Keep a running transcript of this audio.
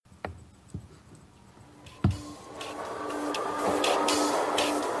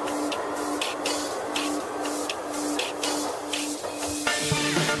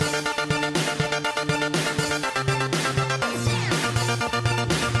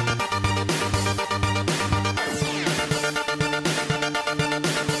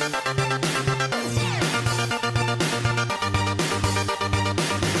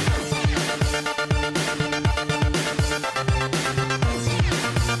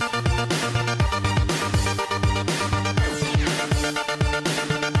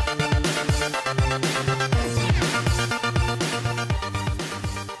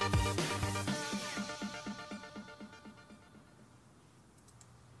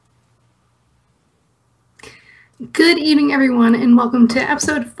Good evening, everyone, and welcome to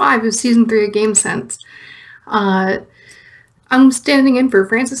episode 5 of season 3 of Game Sense. I'm standing in for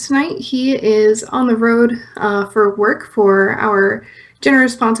Francis tonight. He is on the road for work for our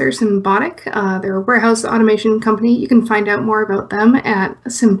generous sponsor, Symbotic. They're a warehouse automation company. You can find out more about them at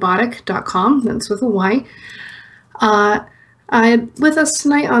symbotic.com. That's with a Y. With us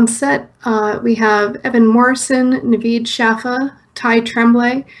tonight on set, we have Evan Morrison, Naveed Shaffa, Ty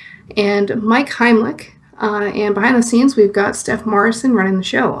Tremblay, and Mike Heimlich. And behind the scenes, we've got Steph Morrison running the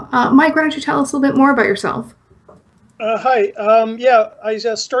show. Mike, why don't you tell us a little bit more about yourself? Hi. I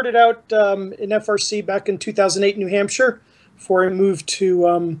started out in FRC back in 2008 in New Hampshire before I moved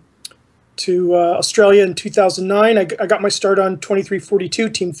to Australia in 2009. I got my start on 2342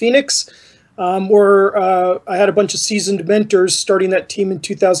 Team Phoenix, where I had a bunch of seasoned mentors starting that team in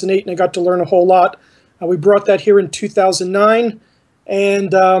 2008, and I got to learn a whole lot. We brought that here in 2009,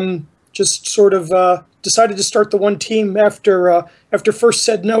 and just sort of decided to start the one team after first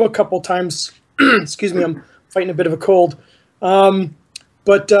said no a couple times. Excuse me, I'm fighting a bit of a cold.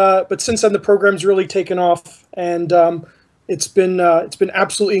 But since then the program's really taken off, and it's been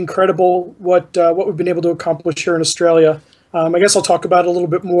absolutely incredible what we've been able to accomplish here in Australia. I guess I'll talk about it a little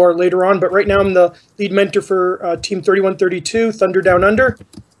bit more later on, but right now I'm the lead mentor for Team 3132 Thunder Down Under,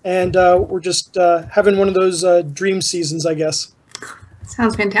 and we're just having one of those dream seasons, I guess.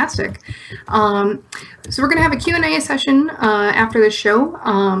 Sounds fantastic. So we're going to have a Q&A session after the show.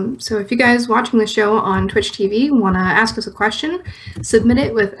 So if you guys watching the show on Twitch TV want to ask us a question, submit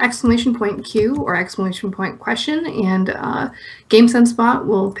it with !Q or !question, and GameSenseBot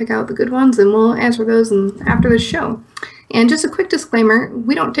will pick out the good ones and we'll answer those after the show. And just a quick disclaimer,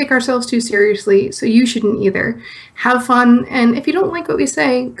 we don't take ourselves too seriously, so you shouldn't either. Have fun, and if you don't like what we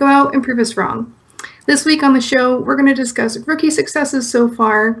say, go out and prove us wrong. This week on the show, we're going to discuss rookie successes so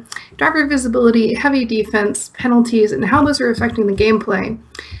far, driver visibility, heavy defense, penalties, and how those are affecting the gameplay,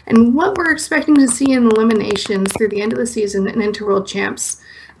 and what we're expecting to see in eliminations through the end of the season and into World Champs.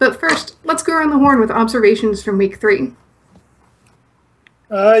 But first, let's go around the horn with observations from Week 3.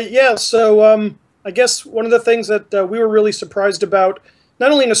 So I guess one of the things that we were really surprised about,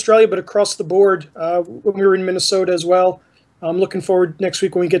 not only in Australia but across the board when we were in Minnesota as well, I'm looking forward next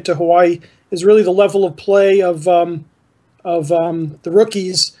week when we get to Hawaii, is really the level of play of the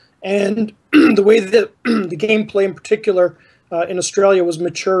rookies, and the way that the gameplay in particular in Australia was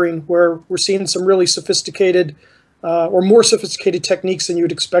maturing, where we're seeing some really sophisticated or more sophisticated techniques than you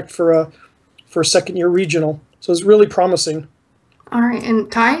would expect for a second-year regional. So it's really promising. All right,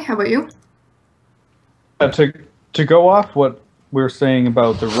 and Ty, how about you? To go off what we're saying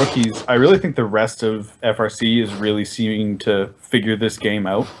about the rookies, I really think the rest of FRC is really seeming to figure this game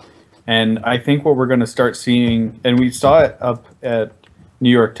out. And I think what we're going to start seeing, and we saw it up at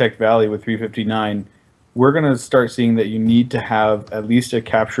New York Tech Valley with 359, we're going to start seeing that you need to have at least a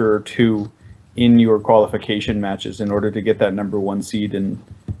capture or two in your qualification matches in order to get that #1 seed and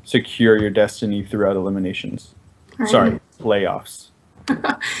secure your destiny throughout eliminations. Right. Sorry, playoffs.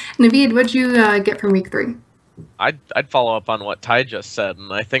 Naveed, what'd you get from Week 3? I'd follow up on what Ty just said,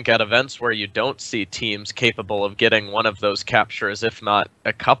 and I think at events where you don't see teams capable of getting one of those captures, if not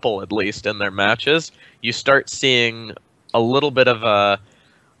a couple at least, in their matches, you start seeing a little bit of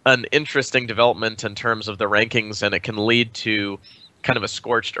an interesting development in terms of the rankings, and it can lead to kind of a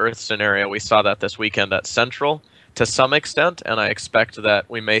scorched earth scenario. We saw that this weekend at Central to some extent, and I expect that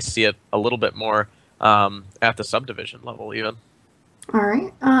we may see it a little bit more at the subdivision level even. All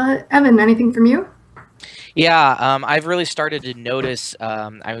right. Evan, anything from you? Yeah, I've really started to notice,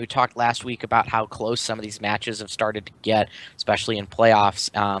 we talked last week about how close some of these matches have started to get, especially in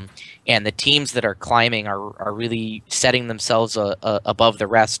playoffs, and the teams that are climbing are really setting themselves above the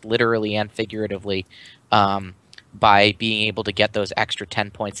rest, literally and figuratively, by being able to get those extra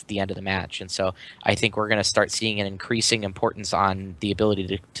 10 points at the end of the match. And so I think we're going to start seeing an increasing importance on the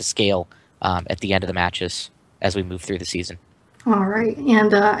ability to scale at the end of the matches as we move through the season. All right,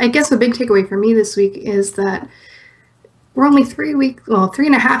 and I guess the big takeaway for me this week is that we're only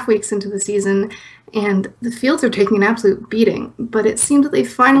 3.5 weeks into the season, and the fields are taking an absolute beating, but it seems that they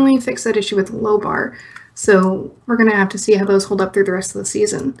finally fixed that issue with low bar, so we're going to have to see how those hold up through the rest of the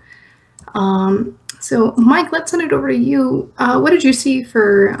season. So, Mike, let's send it over to you. What did you see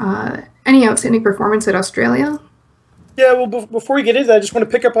for any outstanding performance at Australia? Yeah, well, before we get into that, I just want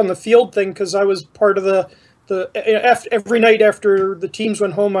to pick up on the field thing, because I was part of every night after the teams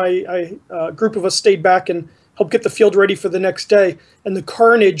went home, a group of us stayed back and helped get the field ready for the next day. And the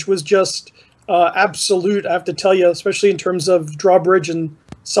carnage was just absolute, I have to tell you, especially in terms of drawbridge and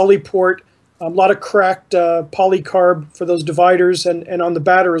Sullyport. A lot of cracked polycarb for those dividers and on the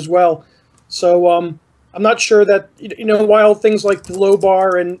batter as well. So I'm not sure that, while things like the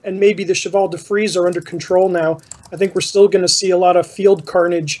Lobar and maybe the Cheval de Frise are under control now, I think we're still going to see a lot of field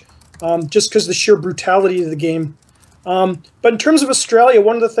carnage just because of the sheer brutality of the game. But in terms of Australia,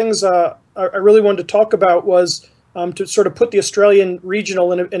 one of the things I really wanted to talk about was to sort of put the Australian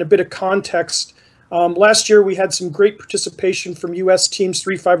regional in a bit of context. Last year, we had some great participation from U.S. teams.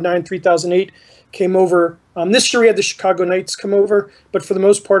 359, 3008 came over. This year, we had the Chicago Knights come over, but for the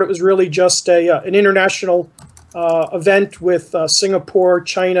most part, it was really just an international event with Singapore,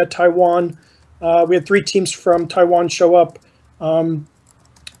 China, Taiwan. We had 3 teams from Taiwan show up, and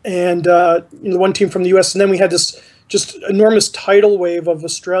one team from the U.S. And then we had this just enormous tidal wave of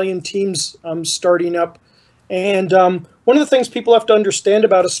Australian teams starting up. And one of the things people have to understand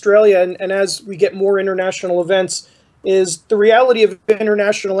about Australia, and as we get more international events, is the reality of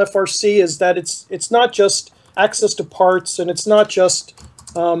international FRC is that it's not just access to parts, and it's not just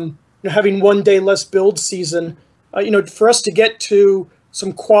having one day less build season. For us to get to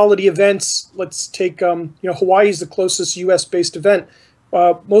some quality events, let's take Hawaii is the closest U.S.-based event.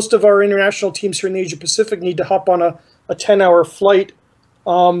 Most of our international teams here in the Asia Pacific need to hop on a 10-hour flight.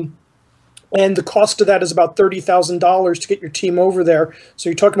 And the cost of that is about $30,000 to get your team over there. So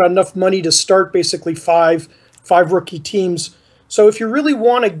you're talking about enough money to start basically five rookie teams. So if you really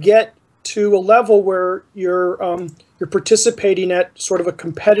want to get to a level where you're participating at sort of a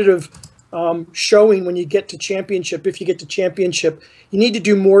competitive showing when you get to championship, if you get to championship, you need to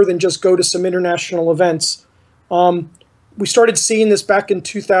do more than just go to some international events. We started seeing this back in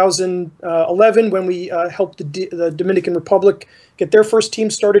 2011 when we helped the Dominican Republic get their first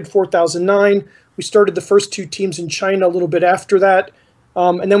team started, 4009. We started the first 2 teams in China a little bit after that.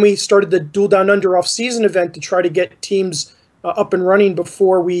 And then we started the Dual Down Under off-season event to try to get teams up and running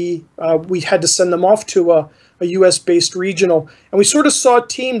before we had to send them off to a U.S.-based regional. And we sort of saw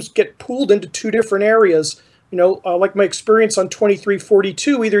teams get pooled into 2 different areas. Like my experience on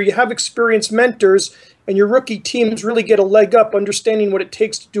 2342, either you have experienced mentors and your rookie teams really get a leg up understanding what it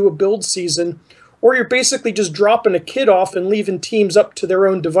takes to do a build season, or you're basically just dropping a kid off and leaving teams up to their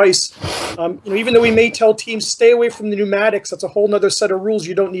own device. Even though we may tell teams stay away from the pneumatics, that's a whole nother set of rules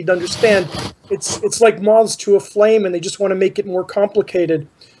you don't need to understand. It's like moths to a flame, and they just want to make it more complicated.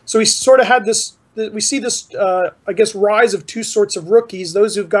 So we sort of had this, we see this, I guess, rise of 2 sorts of rookies,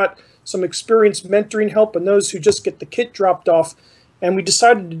 those who've got some experienced mentoring help and those who just get the kit dropped off. And we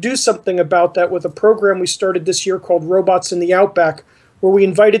decided to do something about that with a program we started this year called Robots in the Outback, where we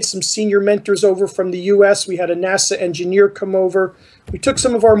invited some senior mentors over from the U.S. We had a NASA engineer come over. We took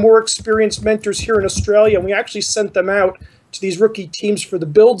some of our more experienced mentors here in Australia, and we actually sent them out to these rookie teams for the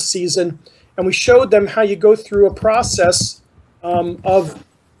build season. And we showed them how you go through a process of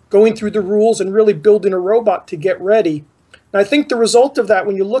going through the rules and really building a robot to get ready. And I think the result of that,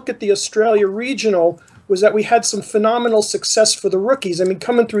 when you look at the Australia Regional, was that we had some phenomenal success for the rookies. I mean,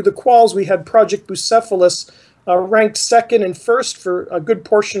 coming through the quals, we had Project Bucephalus ranked 2nd and 1st for a good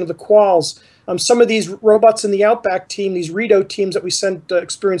portion of the quals. Some of these Robots in the Outback team, these Rito teams that we sent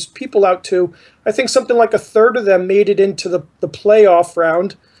experienced people out to, I think something like 1/3 of them made it into the playoff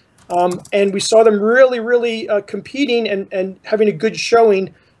round. And we saw them really competing and having a good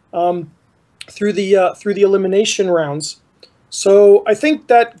showing through the elimination rounds. So I think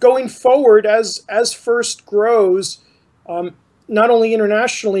that going forward, as FIRST grows, not only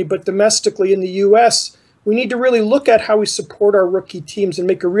internationally but domestically in the U.S., we need to really look at how we support our rookie teams and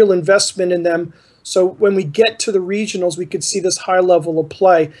make a real investment in them. So when we get to the regionals, we could see this high level of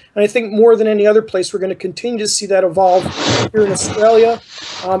play. And I think more than any other place, we're going to continue to see that evolve here in Australia.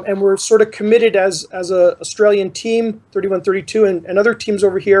 And we're sort of committed as a Australian team, 3132, and other teams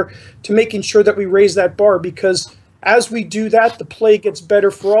over here, to making sure that we raise that bar, because as we do that, the play gets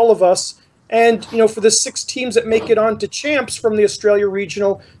better for all of us. And, for the 6 teams that make it on to champs from the Australia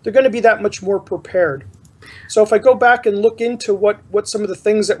Regional, they're going to be that much more prepared. So if I go back and look into what some of the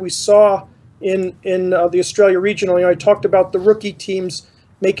things that we saw in the Australia Regional, I talked about the rookie teams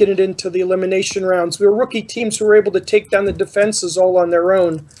making it into the elimination rounds. We were rookie teams who were able to take down the defenses all on their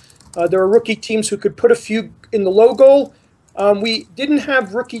own. There were rookie teams who could put a few in the low goal. We didn't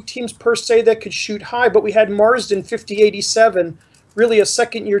have rookie teams per se that could shoot high, but we had Marsden 5087, really a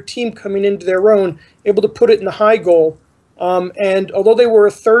second-year team coming into their own, able to put it in the high goal. And although they were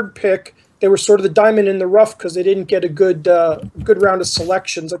a 3rd pick, they were sort of the diamond in the rough because they didn't get a good round of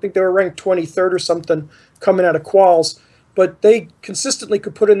selections. I think they were ranked 23rd or something coming out of quals. But they consistently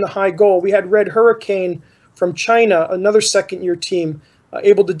could put in the high goal. We had Red Hurricane from China, another second-year team,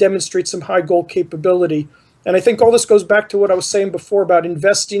 able to demonstrate some high goal capability. And I think all this goes back to what I was saying before about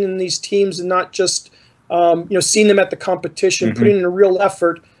investing in these teams and not just seeing them at the competition, putting in a real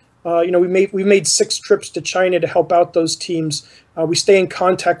effort. We made 6 trips to China to help out those teams. We stay in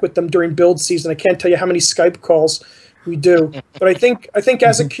contact with them during build season. I can't tell you how many Skype calls we do. But I think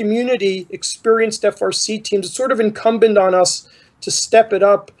as a community, experienced FRC teams, it's sort of incumbent on us to step it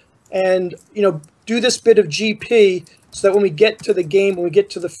up and do this bit of GP so that when we get to the game, when we get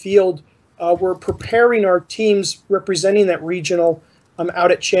to the field, we're preparing our teams representing that regional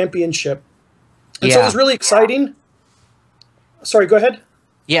out at championship. And so it was really exciting. Sorry, go ahead.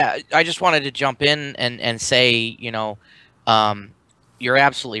 Yeah, I just wanted to jump in and say, you're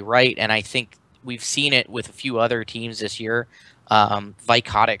absolutely right. And I think we've seen it with a few other teams this year.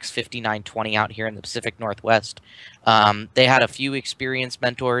 Vicotics 5920 out here in the Pacific Northwest. They had a few experienced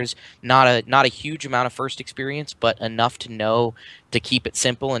mentors, not a huge amount of first experience, but enough to know to keep it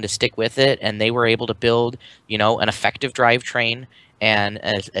simple and to stick with it. And they were able to build, an effective drivetrain and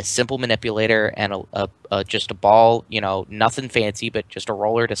a simple manipulator and just a ball, nothing fancy, but just a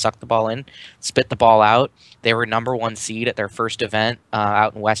roller to suck the ball in, spit the ball out. They were #1 seed at their first event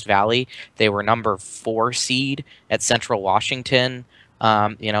out in West Valley. They were #4 seed at Central Washington,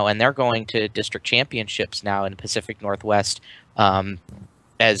 and they're going to district championships now in the Pacific Northwest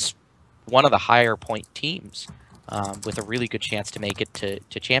as one of the higher point teams with a really good chance to make it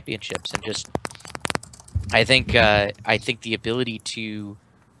to championships. And just I think the ability to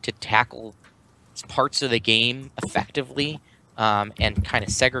tackle parts of the game effectively and kind of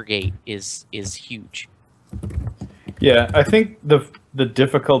segregate is huge. Yeah, I think the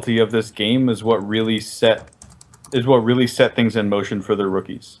difficulty of this game is what really set things in motion for the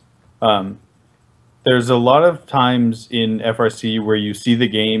rookies. There's a lot of times in FRC where you see the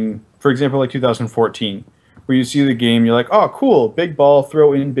game, for example, like 2014, where you see the game, you're like, oh, cool, big ball,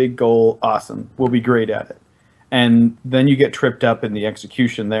 throw in, big goal, awesome, we'll be great at it. And then you get tripped up in the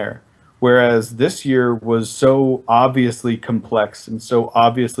execution there. Whereas this year was so obviously complex and so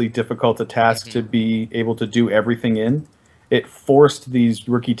obviously difficult a task to be able to do everything in, it forced these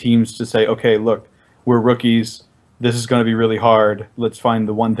rookie teams to say, okay, look, we're rookies, this is going to be really hard, let's find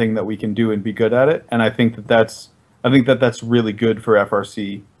the one thing that we can do and be good at it. And I think that's really good for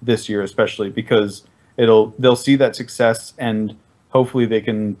FRC this year, especially because they'll see that success and hopefully they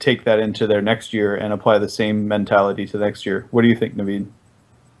can take that into their next year and apply the same mentality to next year. What do you think, Naveed?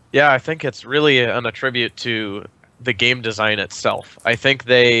 Yeah, I think it's really an attribute to the game design itself. I think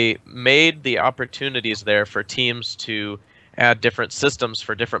they made the opportunities there for teams to add different systems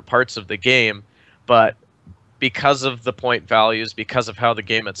for different parts of the game, but because of the point values, because of how the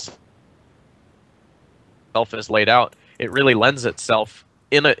game itself is laid out, it really lends itself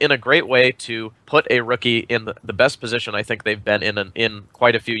in a great way to put a rookie in the best position I think they've been in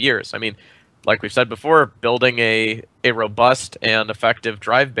quite a few years. I mean, like we've said before, building a robust and effective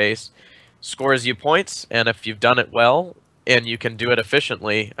drive base scores you points, and if you've done it well and you can do it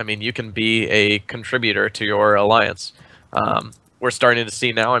efficiently, I mean, you can be a contributor to your alliance. We're starting to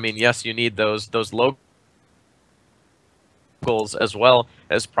see now, I mean, yes, you need those low goals as well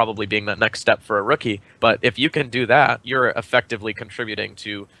as probably being that next step for a rookie, but if you can do that, you're effectively contributing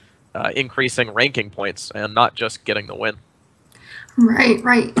to increasing ranking points and not just getting the win.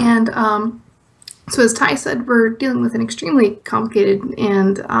 Right. And so as Ty said, we're dealing with an extremely complicated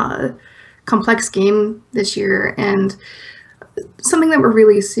and complex game this year, and something that we're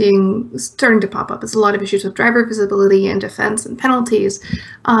really seeing starting to pop up is a lot of issues with driver visibility and defense and penalties.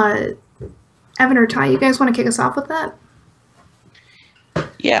 Evan or Ty, you guys want to kick us off with that?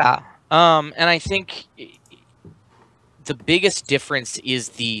 Yeah, and I think the biggest difference is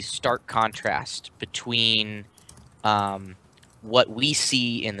the stark contrast between what we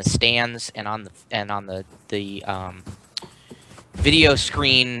see in the stands and on the video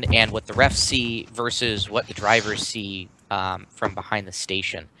screen and what the refs see versus what the drivers see from behind the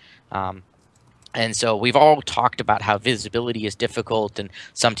station. And so we've all talked about how visibility is difficult, and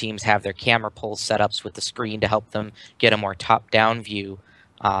some teams have their camera pulls setups with the screen to help them get a more top-down view.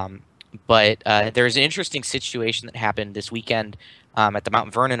 But there's an interesting situation that happened this weekend at the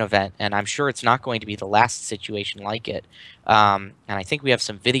Mount Vernon event, and I'm sure it's not going to be the last situation like it. And I think we have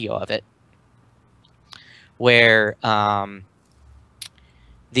some video of it where the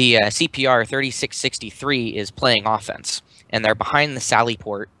CPR 3663 is playing offense, and they're behind the sally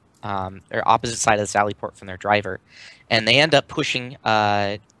port, or opposite side of the sally port from their driver, and they end up pushing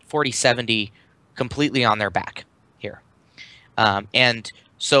 4070 completely on their back here. And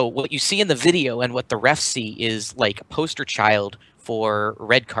so what you see in the video and what the refs see is like a poster child for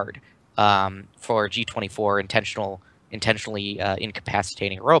red card for G24 intentionally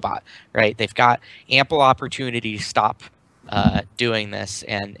incapacitating a robot, right? They've got ample opportunity to stop doing this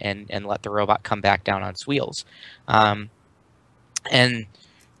and let the robot come back down on its wheels. And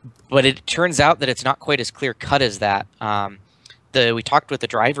But it turns out that it's not quite as clear cut as that. We talked with the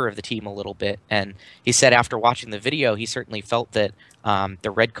driver of the team a little bit, and he said after watching the video, he certainly felt that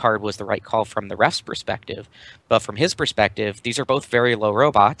the red card was the right call from the ref's perspective. But from his perspective, these are both very low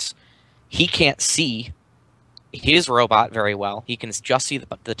robots. He can't see his robot very well. He can just see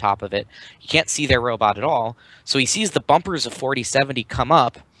the top of it. He can't see their robot at all. So he sees the bumpers of 4070 come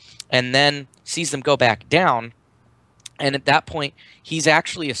up and then sees them go back down. And at that point, he's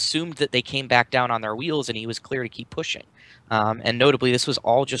actually assumed that they came back down on their wheels and he was clear to keep pushing. And notably, this was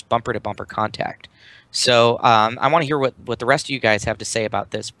all just bumper-to-bumper contact. So I want to hear what the rest of you guys have to say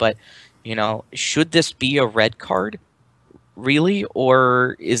about this. But, should this be a red card, really?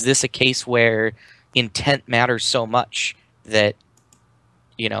 Or is this a case where intent matters so much that,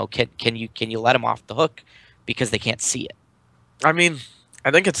 can you let them off the hook because they can't see it? I mean,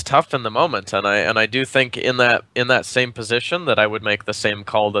 I think it's tough in the moment, and I do think in that same position that I would make the same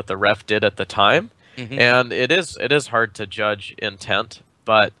call that the ref did at the time. Mm-hmm. And it is hard to judge intent,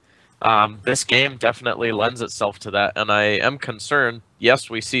 but this game definitely lends itself to that, and I am concerned. Yes,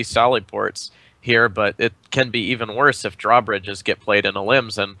 we see sally ports here, but it can be even worse if drawbridges get played into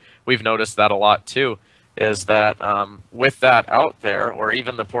limbs, and we've noticed that a lot too, is that with that out there, or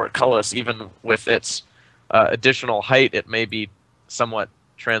even the portcullis, even with its additional height, it may be somewhat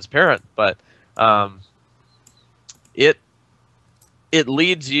transparent, but it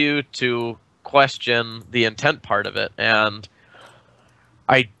leads you to question the intent part of it, and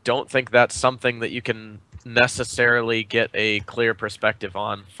I don't think that's something that you can necessarily get a clear perspective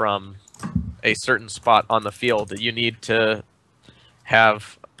on from a certain spot on the field. You need to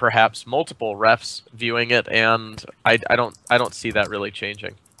have perhaps multiple refs viewing it, and I don't see that really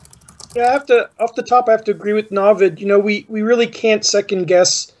changing. Yeah, off the top, I have to agree with Navid. We really can't second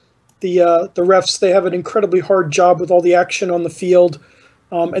guess the refs. They have an incredibly hard job with all the action on the field.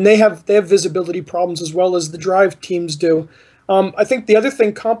 And they have visibility problems as well as the drive teams do. I think the other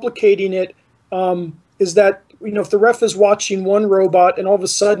thing complicating it is that if the ref is watching one robot and all of a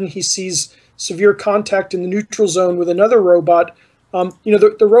sudden he sees severe contact in the neutral zone with another robot,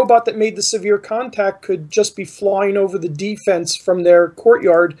 the robot that made the severe contact could just be flying over the defense from their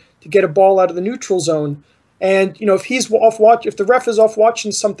courtyard to get a ball out of the neutral zone. And if if the ref is off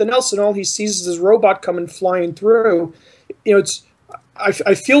watching something else and all he sees is his robot coming flying through,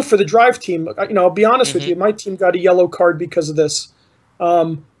 I feel for the drive team. I'll be honest with you. My team got a yellow card because of this.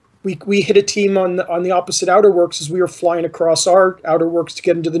 We hit a team on the opposite outer works as we were flying across our outer works to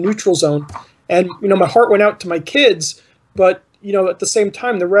get into the neutral zone. And, my heart went out to my kids. But, at the same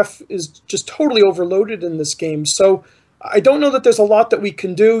time, the ref is just totally overloaded in this game. So I don't know that there's a lot that we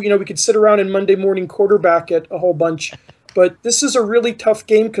can do. We could sit around and Monday morning quarterback it a whole bunch. But this is a really tough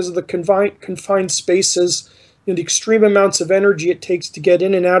game because of the confined spaces, the extreme amounts of energy it takes to get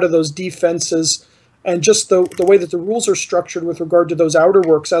in and out of those defenses, and just the way that the rules are structured with regard to those outer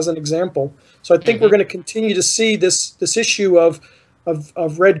works, as an example. So I think we're going to continue to see this issue of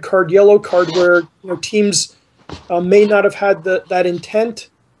red card, yellow card, where teams may not have had that intent,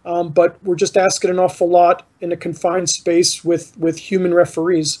 but we're just asking an awful lot in a confined space with human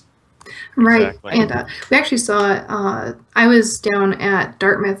referees. Right. Exactly. And we actually saw, I was down at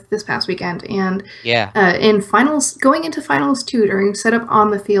Dartmouth this past weekend, and in finals, going into finals 2 during setup on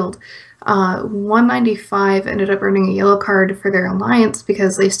the field, 195 ended up earning a yellow card for their alliance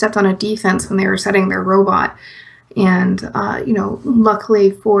because they stepped on a defense when they were setting their robot. And,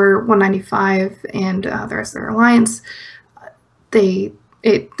 luckily for 195 and the rest of their alliance,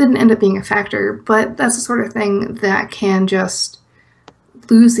 it didn't end up being a factor, but that's the sort of thing that can just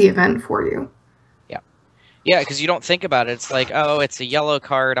lose the event for you. Yeah, because you don't think about it. It's like, oh, it's a yellow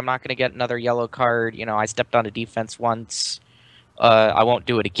card. I'm not going to get another yellow card. I stepped on a defense once. I won't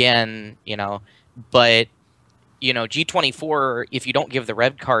do it again, But, G24, if you don't give the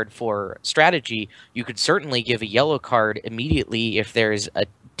red card for strategy, you could certainly give a yellow card immediately if there's a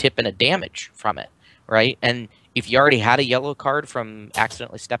tip and a damage from it, right? And if you already had a yellow card from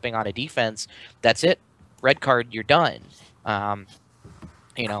accidentally stepping on a defense, that's it. Red card, you're done. And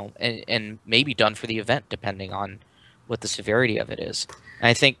maybe done for the event, depending on what the severity of it is. And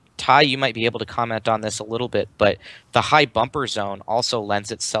I think, Ty, you might be able to comment on this a little bit, but the high bumper zone also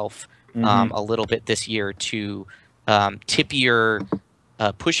lends itself a little bit this year to tippier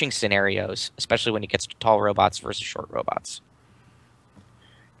pushing scenarios, especially when it gets to tall robots versus short robots.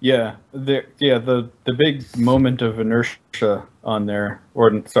 Yeah, the big moment of inertia on there,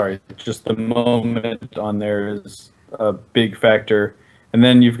 just the moment on there is a big factor. And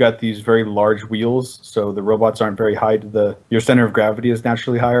then you've got these very large wheels, so the robots aren't very high your center of gravity is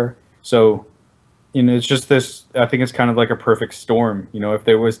naturally higher. So it's just this, I think it's kind of like a perfect storm. If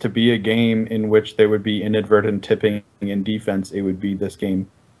there was to be a game in which there would be inadvertent tipping in defense, it would be this game.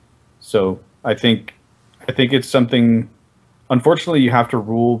 So I think it's something, unfortunately, you have to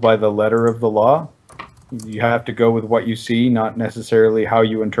rule by the letter of the law. You have to go with what you see, not necessarily how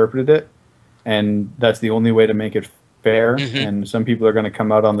you interpreted it. And that's the only way to make it fair. And some people are going to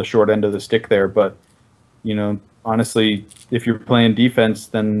come out on the short end of the stick there. But, honestly, if you're playing defense,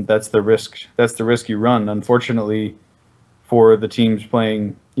 then that's the risk. That's the risk you run. Unfortunately, for the teams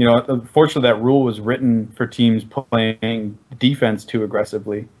playing, unfortunately, that rule was written for teams playing defense too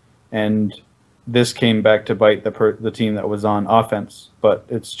aggressively. And this came back to bite the team that was on offense. But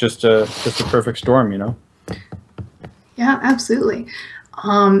it's just a perfect storm, Yeah, absolutely.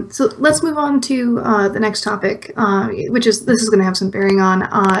 So let's move on to the next topic, which is, this is going to have some bearing on,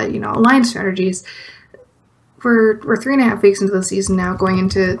 alliance strategies. We're 3.5 weeks into the season now, going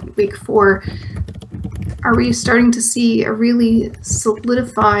into week 4. Are we starting to see a really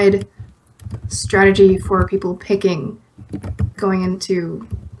solidified strategy for people picking going into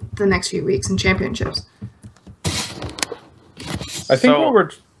the next few weeks in championships? I think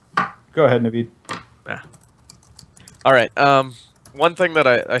go ahead, Naveed. Yeah. All right. One thing that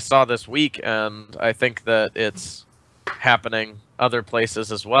I saw this week, and I think that it's happening other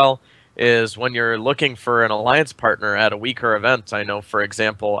places as well, is when you're looking for an alliance partner at a weaker event. I know, for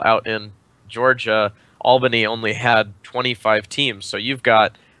example, out in Georgia, Albany only had 25 teams. So you've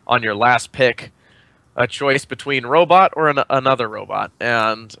got, on your last pick, a choice between robot or another robot.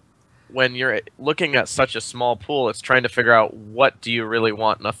 And when you're looking at such a small pool, it's trying to figure out, what do you really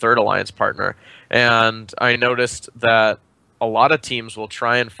want in a third alliance partner? And I noticed that a lot of teams will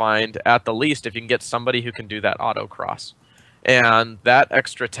try and find, at the least, if you can get somebody who can do that autocross. And that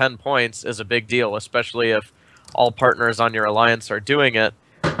extra 10 points is a big deal, especially if all partners on your alliance are doing it.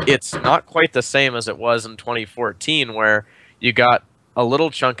 It's not quite the same as it was in 2014, where you got a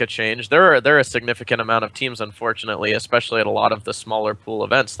little chunk of change. There are a significant amount of teams, unfortunately, especially at a lot of the smaller pool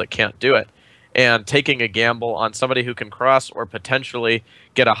events, that can't do it. And taking a gamble on somebody who can cross or potentially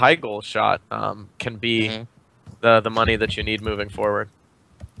get a high goal shot can be the money that you need moving forward.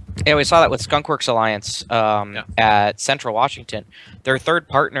 Yeah, we saw that with Skunkworks Alliance at Central Washington. Their third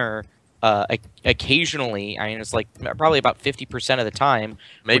partner, occasionally, I mean, it's like probably about 50% of the time,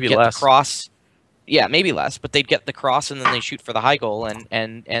 maybe would get less. The cross. Yeah, maybe less, but they'd get the cross and then they shoot for the high goal,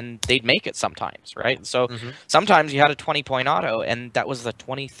 and they'd make it sometimes, right? So sometimes you had a 20-point auto, and that was the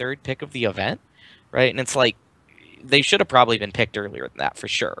 23rd pick of the event, right? And it's like, they should have probably been picked earlier than that for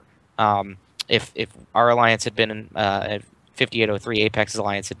sure. If our alliance had been in 5803 Apex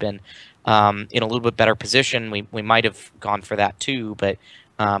Alliance had been in a little bit better position, we might have gone for that too, but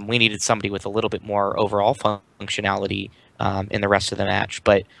we needed somebody with a little bit more overall functionality in the rest of the match.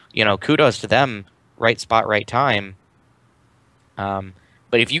 But kudos to them, right spot, right time. But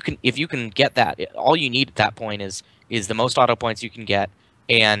if you can get that, all you need at that point is the most auto points you can get,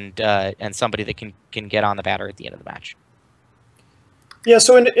 and somebody that can get on the batter at the end of the match. Yeah,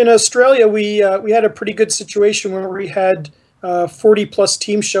 so in Australia, we had a pretty good situation where we had 40+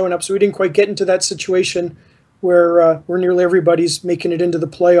 teams showing up, so we didn't quite get into that situation where nearly everybody's making it into the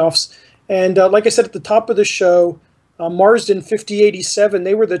playoffs. And like I said at the top of the show, Marsden 5087,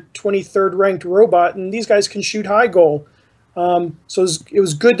 they were the 23rd ranked robot, and these guys can shoot high goal. So it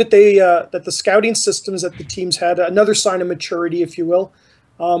was good that that the scouting systems that the teams had, another sign of maturity, if you will,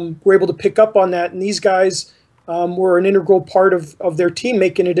 were able to pick up on that, and these guys were an integral part of their team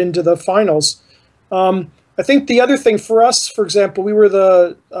making it into the finals. I think the other thing for us, for example, we were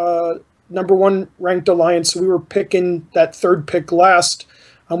the #1 ranked alliance, so we were picking that third pick last.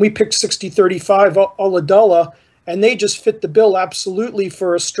 We picked 6035 Ulladulla, and they just fit the bill absolutely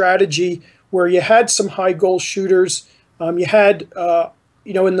for a strategy where you had some high goal shooters. You had,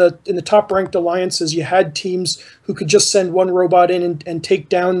 in the top ranked alliances, you had teams who could just send one robot in and take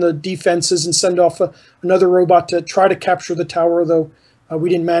down the defenses and send off another robot to try to capture the tower, though we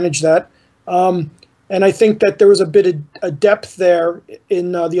didn't manage that. And I think that there was a bit of a depth there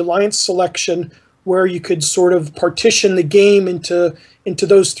in the alliance selection where you could sort of partition the game into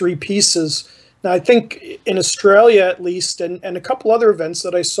those three pieces. Now, I think in Australia, at least, and a couple other events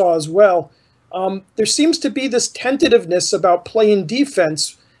that I saw as well, there seems to be this tentativeness about playing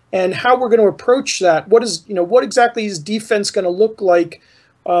defense and how we're going to approach that. What exactly is defense going to look like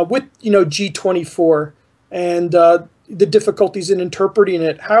with G24 and the difficulties in interpreting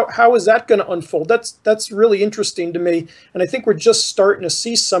it? How is that going to unfold? That's really interesting to me, and I think we're just starting to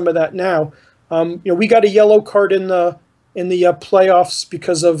see some of that now. We got a yellow card in the playoffs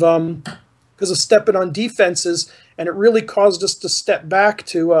because of stepping on defenses, and it really caused us to step back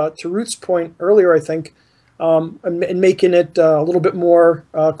to Ruth's point earlier, I think, and making it a little bit more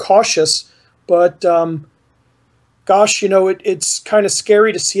cautious. But gosh, it's kind of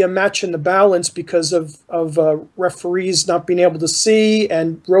scary to see a match in the balance because of referees not being able to see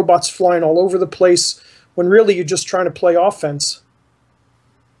and robots flying all over the place when really you're just trying to play offense.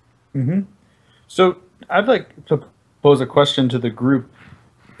 Mm-hmm. So I'd like to pose a question to the group.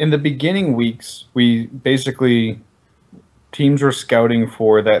 In the beginning weeks, teams were scouting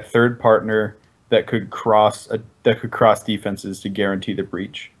for that third partner that could cross defenses to guarantee the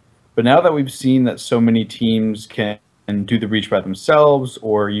breach. But now that we've seen that so many teams can do the breach by themselves,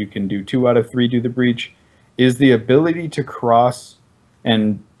 or you can do 2 out of 3 do the breach, is the ability to cross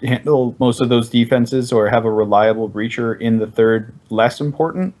and handle most of those defenses or have a reliable breacher in the third less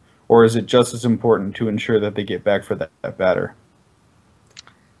important, or is it just as important to ensure that they get back for that batter?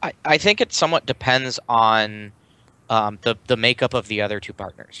 I think it somewhat depends on the makeup of the other 2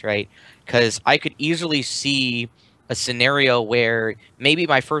 partners, right? Because I could easily see a scenario where maybe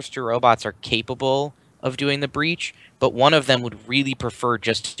my first 2 robots are capable of doing the breach, but one of them would really prefer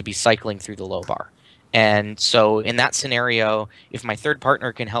just to be cycling through the low bar. And so in that scenario, if my third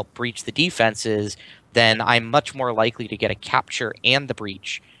partner can help breach the defenses, then I'm much more likely to get a capture and the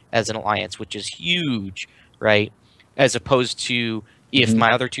breach as an alliance, which is huge, right? As opposed to if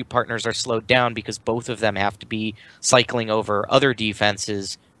my other 2 partners are slowed down because both of them have to be cycling over other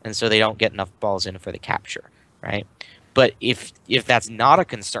defenses, and so they don't get enough balls in for the capture, right? But if that's not a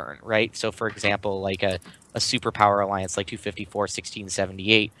concern, right? So for example, like a superpower alliance like 254,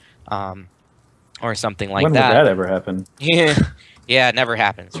 1678, or something like that. When would that ever happen? Yeah, it never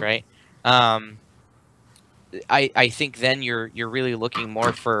happens, right? I think then you're really looking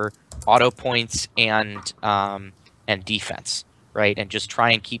more for auto points and defense, right? And just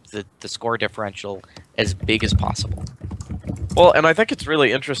try and keep the score differential as big as possible. Well, and I think it's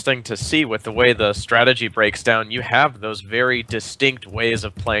really interesting to see with the way the strategy breaks down, you have those very distinct ways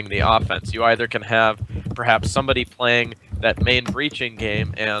of playing the offense. You either can have perhaps somebody playing that main breaching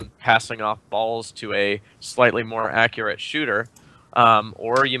game and passing off balls to a slightly more accurate shooter,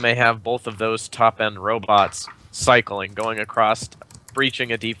 or you may have both of those top-end robots cycling, going across,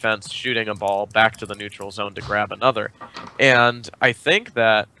 breaching a defense, shooting a ball back to the neutral zone to grab another. And I think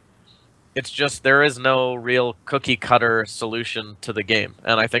that it's just there is no real cookie-cutter solution to the game.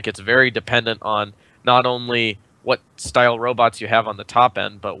 And I think it's very dependent on not only what style robots you have on the top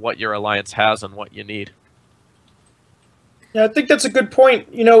end, but what your alliance has and what you need. Yeah, I think that's a good point.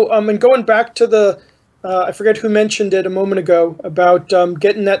 And going back to the, I forget who mentioned it a moment ago about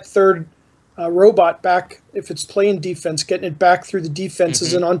getting that third robot back, if it's playing defense, getting it back through the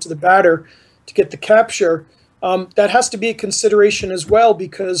defenses and onto the batter to get the capture. That has to be a consideration as well,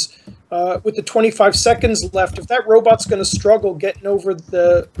 because with the 25 seconds left, if that robot's going to struggle getting over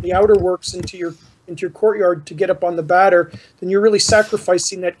the outer works into your courtyard to get up on the batter, then you're really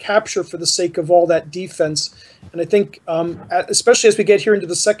sacrificing that capture for the sake of all that defense. And I think, especially as we get here into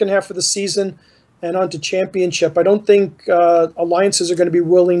the second half of the season and onto championship, I don't think alliances are going to be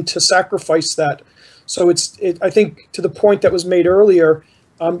willing to sacrifice that. So I think to the point that was made earlier,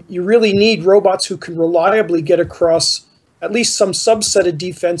 you really need robots who can reliably get across at least some subset of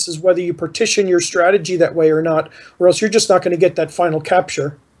defenses, whether you partition your strategy that way or not, or else you're just not going to get that final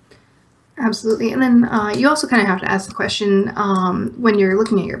capture. Absolutely. And then you also kind of have to ask the question, when you're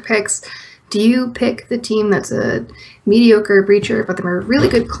looking at your picks, do you pick the team that's a mediocre breacher but they're a really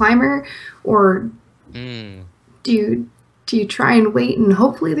good climber, or do you try and wait and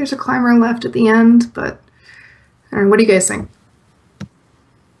hopefully there's a climber left at the end? But what do you guys think?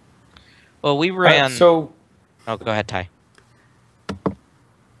 Well, we ran. Oh, go ahead, Ty.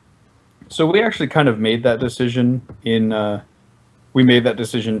 So we actually kind of made that decision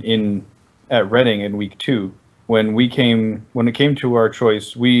at Reading in week 2 when it came to our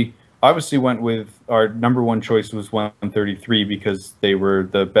choice. We obviously went with our number 1 choice was 133 because they were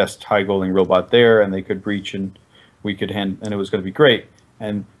the best high goaling robot there and they could breach and we could and it was going to be great.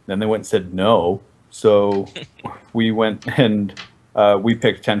 And then they went and said no, so we went and we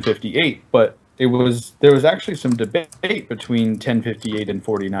picked 1058, but there was actually some debate between 1058 and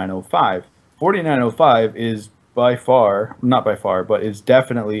 4905. 4905 is is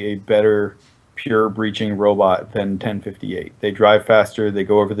definitely a better pure breaching robot than 1058. They drive faster, they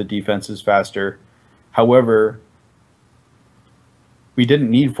go over the defenses faster. However, we didn't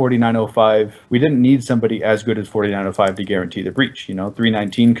need 4905. We didn't need somebody as good as 4905 to guarantee the breach.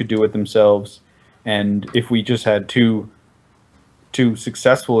 319 could do it themselves, and if we just had two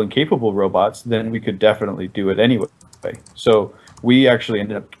successful and capable robots, then we could definitely do it anyway. So we actually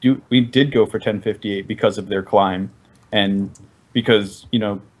ended up we did go for 1058 because of their climb, and because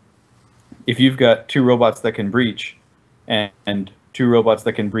if you've got 2 robots that can breach and 2 robots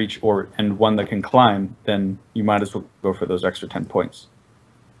that can breach and 1 that can climb, then you might as well go for those extra 10 points.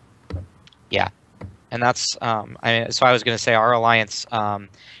 Yeah, and that's so I was going to say our alliance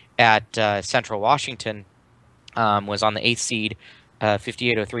at Central Washington was on the 8th seed.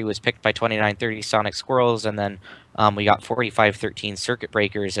 5803 was picked by 2930 Sonic Squirrels, and then we got 4513 Circuit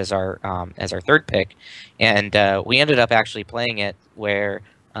Breakers as our 3rd pick, and we ended up actually playing it where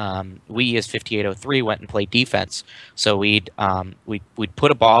we as 5803 went and played defense. So we'd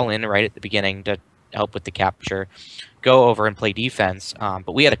put a ball in right at the beginning to help with the capture, go over and play defense,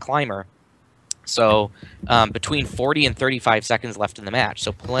 but we had a climber. So between 40 and 35 seconds left in the match,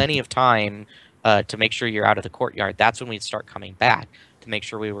 so plenty of time to make sure you're out of the courtyard. That's when we'd start coming back to make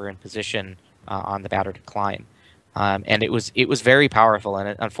sure we were in position on the batter to climb. And it was very powerful.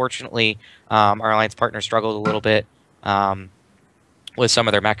 And unfortunately, our alliance partner struggled a little bit with some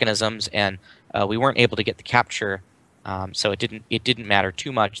of their mechanisms, and we weren't able to get the capture. So it didn't matter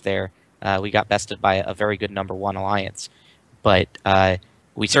too much there. We got bested by a very good number 1 alliance, but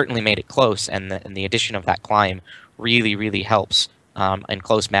we certainly made it close. And the addition of that climb really helps in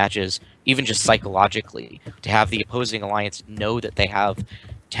close matches, even just psychologically, to have the opposing alliance know that they have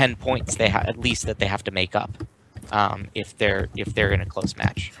 10 points at least that they have to make up if they're in a close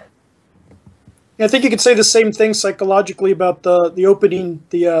match. Yeah, I think you could say the same thing psychologically about the opening,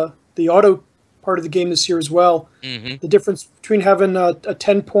 the auto part of the game this year as well. Mm-hmm. The difference between having a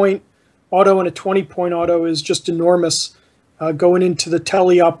 10-point auto and a 20-point auto is just enormous going into the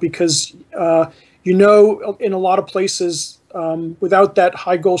tele-op, because in a lot of places, without that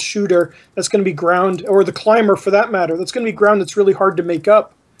high goal shooter, that's going to be ground, or the climber for that matter, that's going to be ground that's really hard to make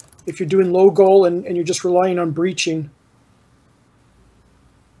up if you're doing low goal and you're just relying on breaching.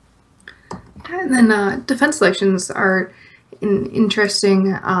 And then defense selections are interesting.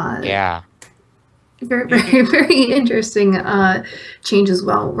 Yeah. Very, very, very interesting change as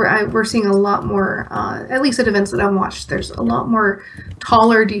well. We're seeing a lot more, at least at events that I've watched, there's a lot more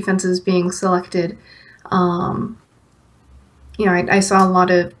taller defenses being selected. I saw a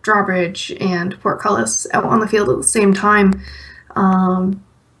lot of drawbridge and portcullis out on the field at the same time. Have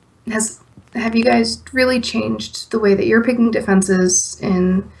you guys really changed the way that you're picking defenses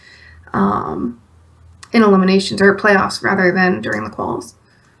in eliminations or playoffs rather than during the quals?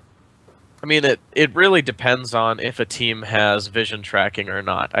 I mean, it really depends on if a team has vision tracking or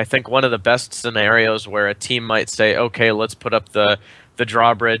not. I think one of the best scenarios where a team might say, okay, let's put up the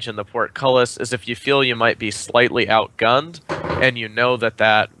drawbridge and the portcullis, is if you feel you might be slightly outgunned and you know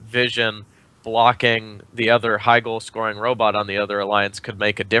that vision blocking the other high goal scoring robot on the other alliance could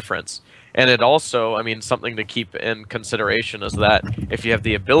make a difference. And it also, I mean, something to keep in consideration is that if you have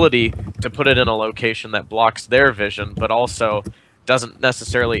the ability to put it in a location that blocks their vision, but also doesn't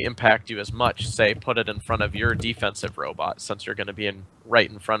necessarily impact you as much, say, put it in front of your defensive robot, since you're going to be right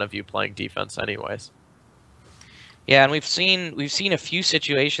in front of you playing defense anyways. Yeah, and we've seen a few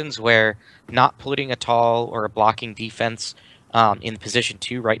situations where not putting a tall or a blocking defense in position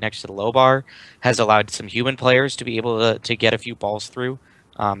 2 right next to the low bar has allowed some human players to be able to get a few balls through.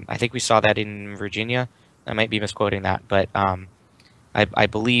 I think we saw that in Virginia. I might be misquoting that, but I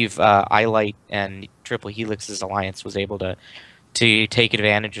believe iLight and Triple Helix's alliance was able to take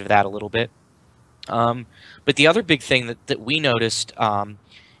advantage of that a little bit. But the other big thing that we noticed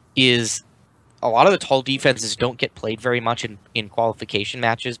is a lot of the tall defenses don't get played very much in qualification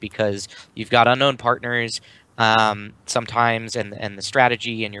matches, because you've got unknown partners sometimes, and the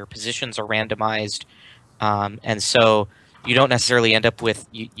strategy and your positions are randomized, and so you don't necessarily end up with,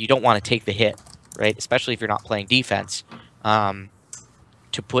 you don't want to take the hit, right? Especially if you're not playing defense,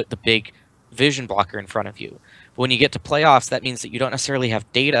 to put the big vision blocker in front of you. But when you get to playoffs, that means that you don't necessarily have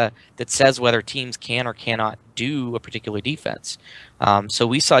data that says whether teams can or cannot do a particular defense. So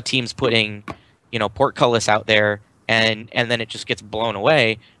we saw teams putting, portcullis out there, and then it just gets blown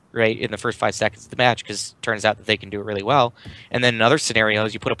away right in the first 5 seconds of the match, because it turns out that they can do it really well. And then in other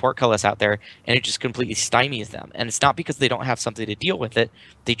scenarios, you put a portcullis out there and it just completely stymies them. And it's not because they don't have something to deal with it,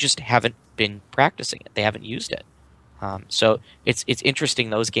 they just haven't been practicing it, they haven't used it. So it's interesting,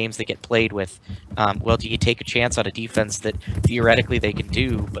 those games that get played with, well, do you take a chance on a defense that theoretically they can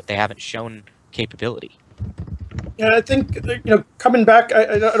do, but they haven't shown capability? Yeah, I think, coming back,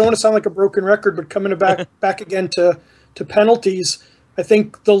 I don't want to sound like a broken record, but coming back again to penalties, I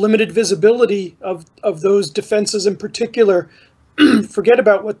think the limited visibility of those defenses in particular, forget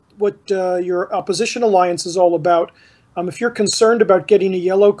about what your opposition alliance is all about. If you're concerned about getting a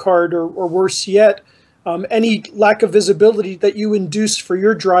yellow card, or worse yet, any lack of visibility that you induce for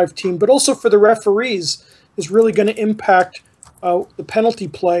your drive team, but also for the referees, is really going to impact the penalty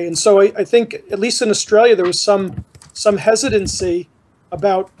play. And so I think, at least in Australia, there was some hesitancy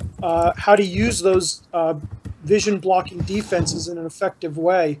about how to use those vision blocking defenses in an effective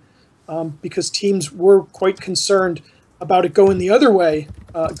way, because teams were quite concerned about it going the other way,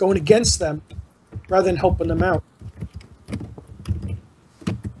 going against them, rather than helping them out.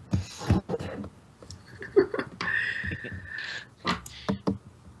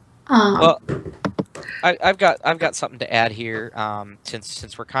 Well, I've got something to add here.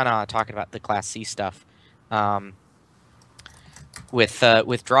 Since we're kind of talking about the Class C stuff,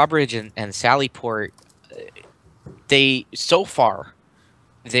 with Drawbridge and Sallyport,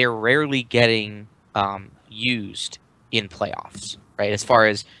 they're rarely getting used in playoffs, right? As far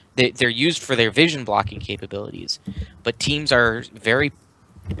as they're used for their vision blocking capabilities, but teams are very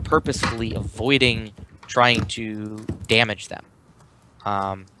purposefully avoiding trying to damage them.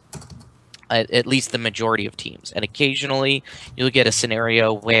 At least the majority of teams. And occasionally you'll get a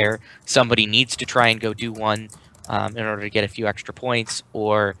scenario where somebody needs to try and go do one in order to get a few extra points,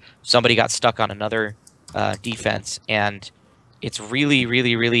 or somebody got stuck on another defense. And it's really,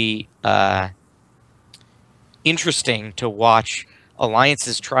 really, really interesting to watch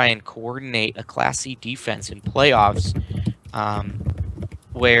alliances try and coordinate a Class C defense in playoffs,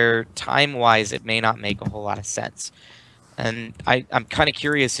 where time-wise it may not make a whole lot of sense. And I'm kind of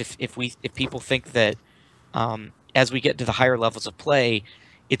curious if people think that as we get to the higher levels of play,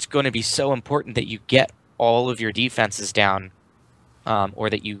 it's going to be so important that you get all of your defenses down, or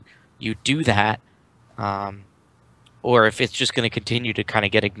that you do that, or if it's just going to continue to kind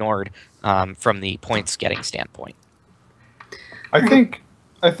of get ignored from the points getting standpoint. I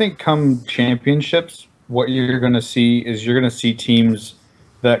think come championships, what you're going to see is you're going to see teams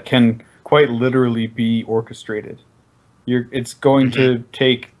that can quite literally be orchestrated. It's going to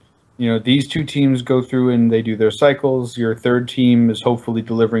take, these two teams go through and they do their cycles. Your third team is hopefully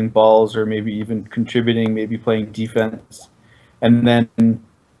delivering balls or maybe even contributing, maybe playing defense. And then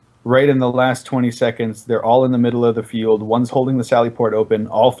right in the last 20 seconds, they're all in the middle of the field. One's holding the Sallyport open.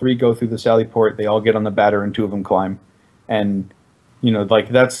 All three go through the Sallyport. They all get on the batter and two of them climb. And,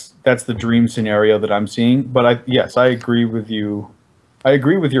 that's the dream scenario that I'm seeing. But I agree with you. I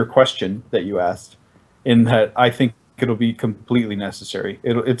agree with your question that you asked, in that I think it'll be completely necessary.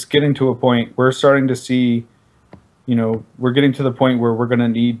 It's getting to a point we're starting to see, we're getting to the point where we're going to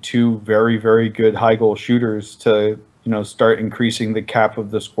need two very, very good high goal shooters to, start increasing the cap of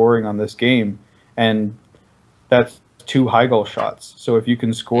the scoring on this game. And that's two high goal shots. So if you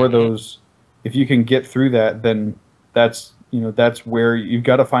can score those, if you can get through that, then that's where you've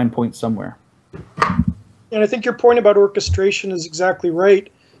got to find points somewhere. And I think your point about orchestration is exactly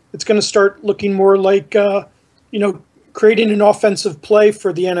right. It's going to start looking more like, creating an offensive play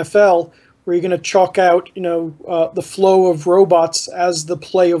for the NFL, where you're going to chalk out, the flow of robots as the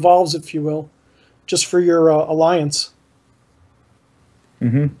play evolves, if you will, just for your alliance.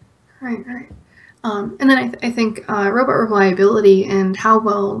 Mm-hmm. Right. And then I think robot reliability and how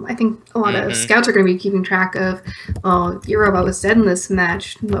well, I think a lot of scouts are going to be keeping track of, well, your robot was dead in this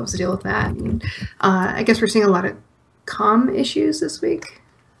match. What was the deal with that? And I guess we're seeing a lot of comm issues this week.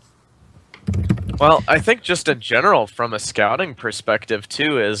 Well, I think just in general, from a scouting perspective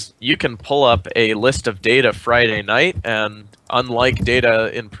too, is you can pull up a list of data Friday night, and unlike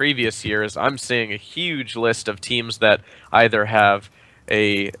data in previous years, I'm seeing a huge list of teams that either have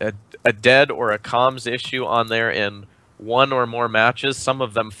a dead or a comms issue on there in one or more matches, some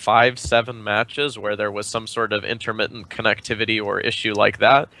of them 5-7 matches where there was some sort of intermittent connectivity or issue like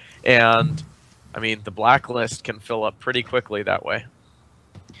that. And I mean, the blacklist can fill up pretty quickly that way.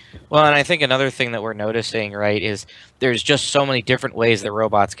 Well, and I think another thing that we're noticing, right, is there's just so many different ways that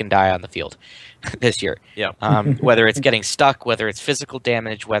robots can die on the field this year. Yeah. Whether it's getting stuck, whether it's physical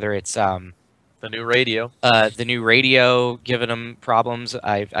damage, whether it's the new radio. The new radio giving them problems.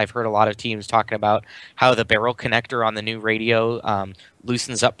 I've heard a lot of teams talking about how the barrel connector on the new radio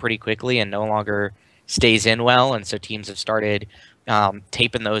loosens up pretty quickly and no longer stays in well, and so teams have started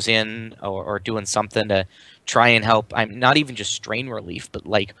taping those in or doing something to try and help. I'm not even just strain relief, but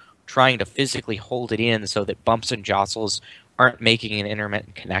like trying to physically hold it in so that bumps and jostles aren't making an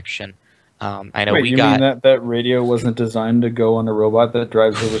intermittent connection. I know Wait, you mean that radio wasn't designed to go on a robot that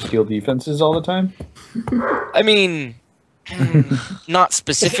drives over steel defenses all the time? I mean, not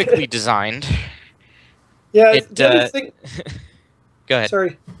specifically designed. Yeah, the other thing. Go ahead.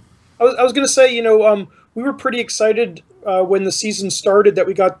 Sorry, I was going to say, we were pretty excited when the season started that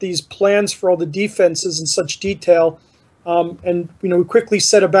we got these plans for all the defenses in such detail, and we quickly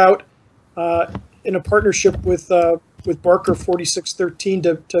set about in a partnership with Barker 4613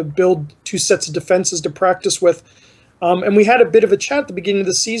 to build 2 sets of defenses to practice with. And we had a bit of a chat at the beginning of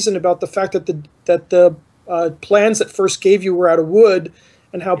the season about the fact that the plans that First gave you were out of wood,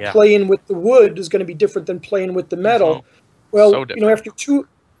 and how playing with the wood is going to be different than playing with the metal. Mm-hmm. Well, So different.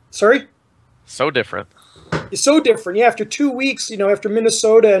 So different. It's so different. Yeah, after 2 weeks, after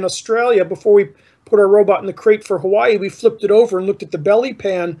Minnesota and Australia, before we put our robot in the crate for Hawaii, we flipped it over and looked at the belly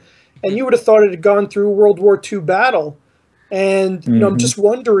pan, and you would have thought it had gone through World War II battle. And I'm just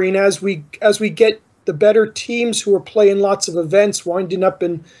wondering, as we get the better teams who are playing lots of events, winding up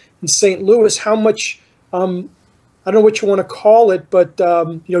in St. Louis, how much I don't know what you want to call it, but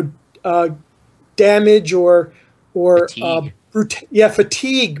damage or Fatigue.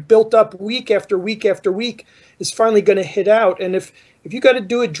 Fatigue built up week after week after week is finally going to hit out. And if you got to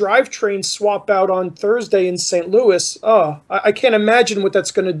do a drivetrain swap out on Thursday in St. Louis, I can't imagine what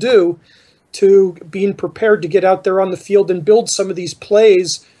that's going to do to being prepared to get out there on the field and build some of these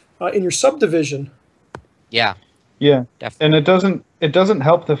plays in your subdivision. Yeah. Yeah, Definitely. and it doesn't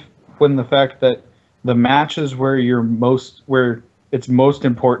help when the fact that the matches where it's most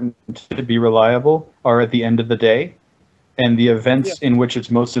important to be reliable are at the end of the day, and the events in which it's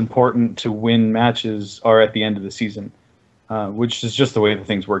most important to win matches are at the end of the season, which is just the way that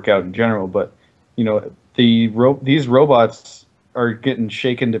things work out in general. But these robots are getting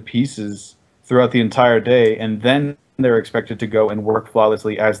shaken to pieces throughout the entire day, and then they're expected to go and work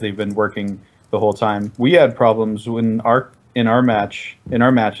flawlessly as they've been working the whole time. We had problems in our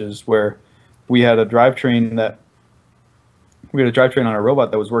matches where we had a drivetrain on our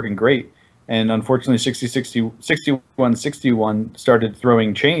robot that was working great, and unfortunately 6161 started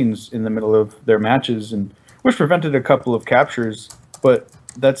throwing chains in the middle of their matches, and which prevented a couple of captures. But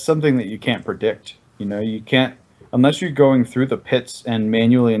that's something that you can't predict. You can't, unless you're going through the pits and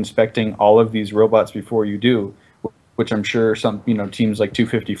manually inspecting all of these robots before you do, which I'm sure some teams like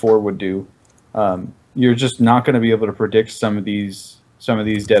 254 would do. You're just not going to be able to predict some of these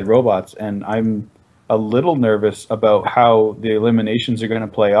dead robots, and I'm a little nervous about how the eliminations are going to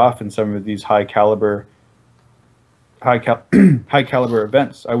play off in some of these high caliber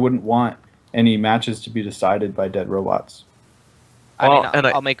events. I wouldn't want any matches to be decided by dead robots.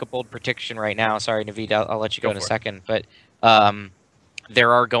 I'll make a bold prediction right now. Sorry, Naveed, I'll let you go in a second, but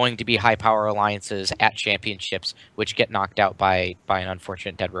there are going to be high power alliances at championships which get knocked out by an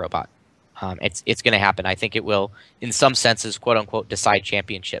unfortunate dead robot. It's going to happen. I think it will, in some senses, quote unquote, decide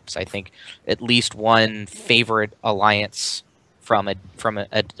championships. I think at least one favorite alliance from a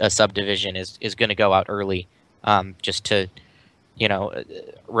subdivision is going to go out early, just to,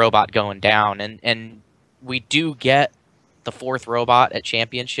 robot going down, and we do get the 4th robot at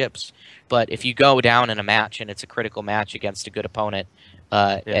championships. But if you go down in a match and it's a critical match against a good opponent,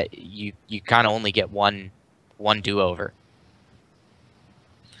 you kind of only get one do-over.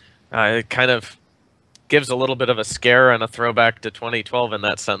 It kind of gives a little bit of a scare and a throwback to 2012 in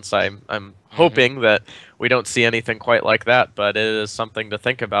that sense. I'm hoping that we don't see anything quite like that, but it is something to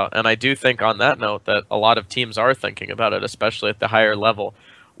think about. And I do think on that note that a lot of teams are thinking about it, especially at the higher level.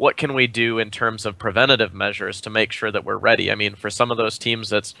 What can we do in terms of preventative measures to make sure that we're ready? I mean, for some of those teams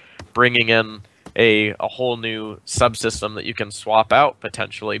that's bringing in a whole new subsystem that you can swap out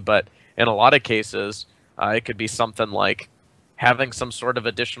potentially, but in a lot of cases, it could be something like having some sort of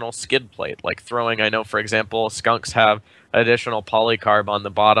additional skid plate, like throwing, I know, for example, skunks have additional polycarb on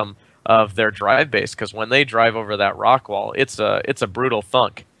the bottom of their drive base, because when they drive over that rock wall, it's a brutal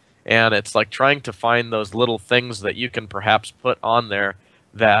thunk. And it's like trying to find those little things that you can perhaps put on there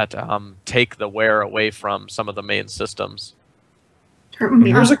that take the wear away from some of the main systems.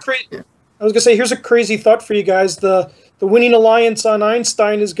 Here's a crazy thought for you guys. The winning alliance on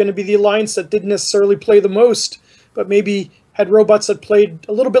Einstein is going to be the alliance that didn't necessarily play the most, but maybe had robots that played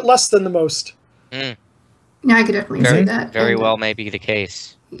a little bit less than the most. Yeah, I could definitely see that. Very well may be the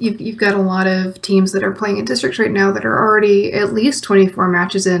case. You've got a lot of teams that are playing in districts right now that are already at least 24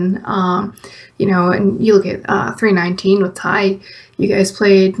 matches in. And you look at 319 with Ty. You guys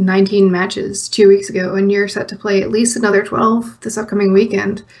played 19 matches 2 weeks ago, and you're set to play at least another 12 this upcoming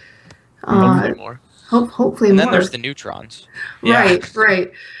weekend. Hopefully more. Hopefully and more. then there's the neutrons. Right.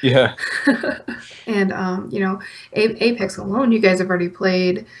 Yeah. And Apex alone, you guys have already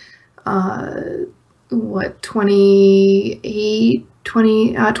played 28,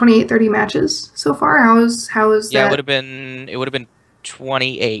 30 matches so far. How is that? Yeah, it would have been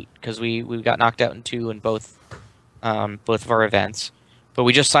 28 because we got knocked out in 2 in both of our events. But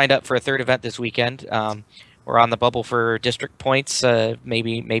we just signed up for a 3rd event this weekend. We're on the bubble for district points.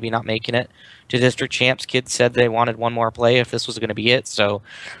 Maybe not making it to district champs. Kids said they wanted one more play if this was going to be it. So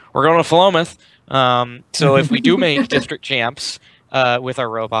we're going to Philomath. So if we do make district champs with our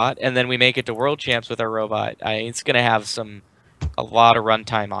robot, and then we make it to world champs with our robot, it's going to have a lot of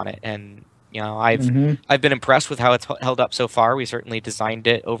runtime on it. And I've been impressed with how it's held up so far. We certainly designed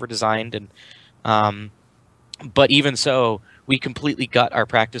it, over-designed, and but even so, we completely gut our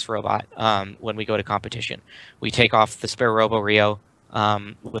practice robot when we go to competition. We take off the spare Robo Rio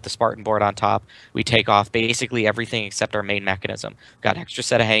with the Spartan board on top. We take off basically everything except our main mechanism. Got an extra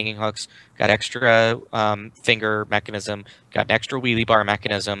set of hanging hooks, got extra finger mechanism, got an extra wheelie bar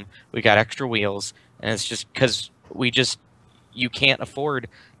mechanism, we got extra wheels, and it's just because you can't afford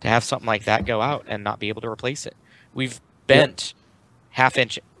to have something like that go out and not be able to replace it. We've bent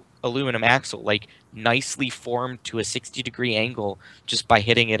half-inch aluminum axle, like nicely formed to a 60-degree angle just by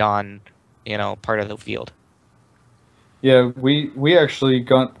hitting it on, part of the field. Yeah, we actually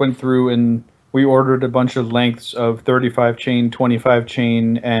went through and we ordered a bunch of lengths of 35 chain, 25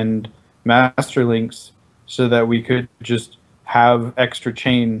 chain, and master links so that we could just have extra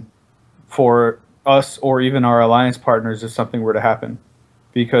chain for us or even our alliance partners if something were to happen.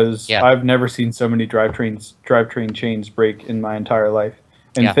 Because I've never seen so many drivetrain chains break in my entire life.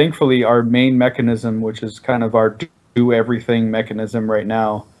 And thankfully, our main mechanism, which is kind of our do everything mechanism right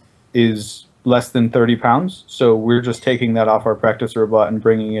now, is less than 30 pounds. So we're just taking that off our practice robot and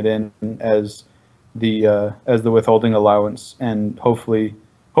bringing it in as the withholding allowance. And hopefully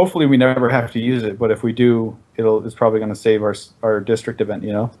we never have to use it. But if we do, it's probably going to save our district event.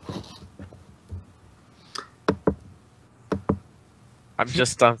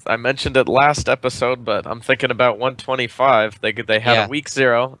 I mentioned it last episode, but I'm thinking about 125. They had a week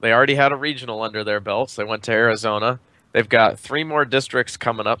 0. They already had a regional under their belts. They went to Arizona. They've got 3 more districts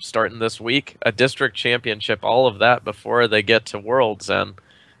coming up starting this week, a district championship, all of that before they get to Worlds. And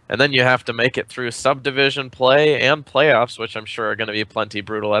then you have to make it through subdivision play and playoffs, which I'm sure are going to be plenty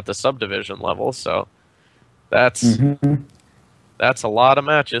brutal at the subdivision level. So that's a lot of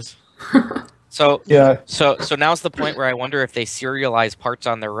matches. So now's the point where I wonder if they serialize parts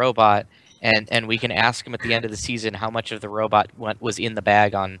on their robot, and we can ask them at the end of the season how much of the robot was in the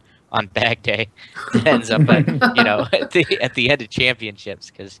bag on bag day that ends up at the end of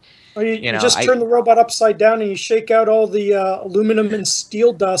championships. Because you just turn the robot upside down and you shake out all the aluminum and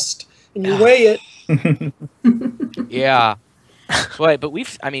steel dust and you weigh it. Yeah, but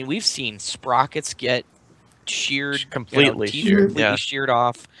we've seen sprockets get sheared completely, sheared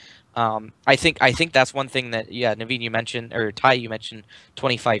off. I think that's one thing that Naveen, you mentioned, or Ty, you mentioned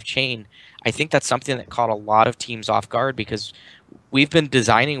 25 chain. I think that's something that caught a lot of teams off guard because we've been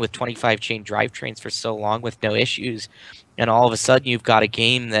designing with 25 chain drivetrains for so long with no issues, and all of a sudden you've got a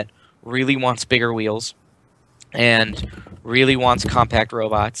game that really wants bigger wheels and really wants compact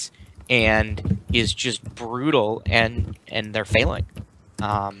robots and is just brutal, and they're failing.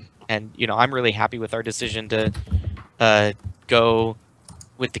 And I'm really happy with our decision to go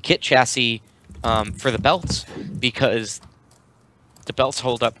with the kit chassis for the belts, because the belts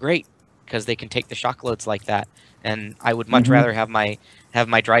hold up great because they can take the shock loads like that. And I would much rather have my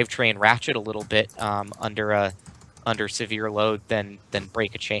drivetrain ratchet a little bit under severe load than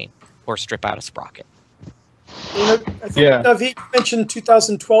break a chain or strip out a sprocket. I think Naveen mentioned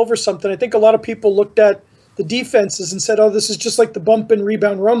 2012 or something. I think a lot of people looked at the defenses and said, "Oh, this is just like the bump and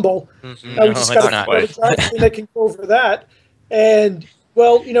rebound rumble." Now we just got to put a drivetrain that can go over that. And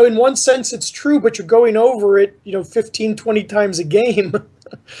well, in one sense it's true, but you're going over it, 15, 20 times a game.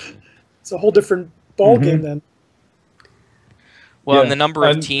 It's a whole different ballgame then. Well, and the number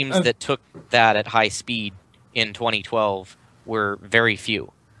of teams that took that at high speed in 2012 were very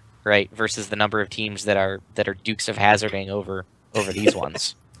few, right? Versus the number of teams that are Dukes of Hazzarding over these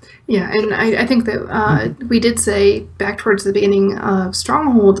ones. Yeah, and I think that we did say back towards the beginning of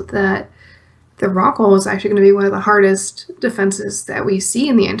Stronghold that the Rockwall is actually going to be one of the hardest defenses that we see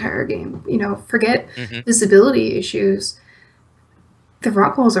in the entire game. Forget visibility issues. The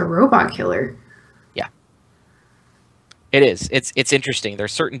Rockwall is a robot killer. Yeah, it is. It's interesting.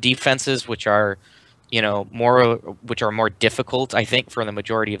 There's certain defenses which are, more difficult, I think, for the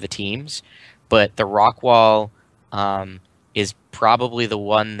majority of the teams, but the Rockwall is probably the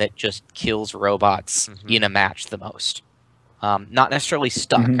one that just kills robots in a match the most. Not necessarily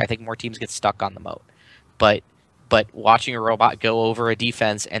stuck. I think more teams get stuck on the moat, but watching a robot go over a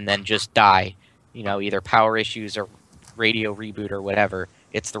defense and then just die, either power issues or radio reboot or whatever,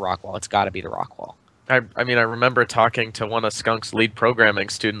 it's the Rockwall. It's got to be the Rockwall. I remember talking to one of Skunk's lead programming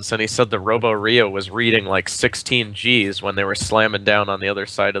students, and he said the Robo Rio was reading like 16 Gs when they were slamming down on the other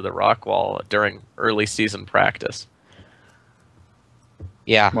side of the Rockwall during early season practice.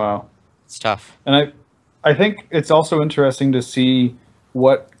 Yeah. Wow. It's tough. And I think it's also interesting to see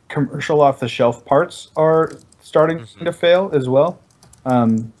what commercial off-the-shelf parts are starting to fail as well,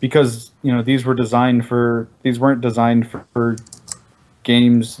 because these weren't designed for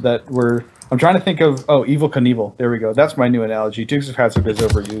games that were. I'm trying to think of Evil Knievel. There we go. That's my new analogy. Dukes of Hazzard is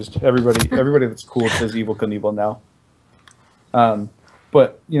overused. Everybody that's cool says Evil Knievel now.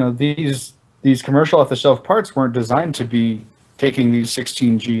 But these commercial off-the-shelf parts weren't designed to be taking these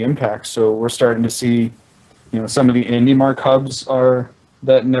 16G impacts. So we're starting to see, some of the IndyMark hubs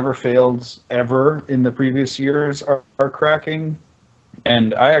that never failed ever in the previous years are cracking.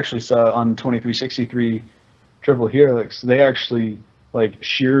 And I actually saw on 2363 Triple Helix, they actually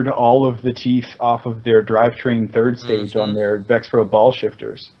sheared all of the teeth off of their drivetrain third stage on their Vexpro ball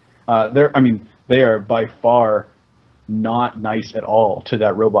shifters. They are by far not nice at all to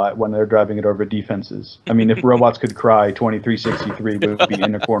that robot when they're driving it over defenses. If robots could cry, 2363 would be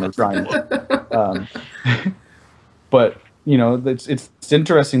in a corner crying. But it's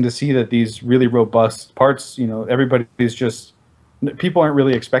interesting to see that these really robust parts, people aren't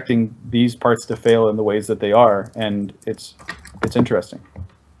really expecting these parts to fail in the ways that they are, and it's interesting.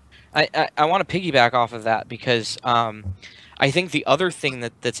 I want to piggyback off of that because I think the other thing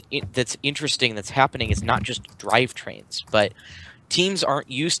that's interesting that's happening is not just drivetrains, but teams aren't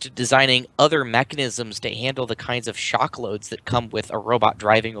used to designing other mechanisms to handle the kinds of shock loads that come with a robot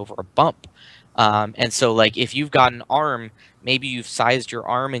driving over a bump. And so, if you've got an arm, maybe you've sized your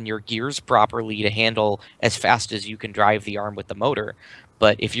arm and your gears properly to handle as fast as you can drive the arm with the motor.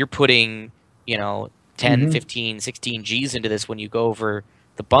 But if you're putting, 10, 15, 16 Gs into this when you go over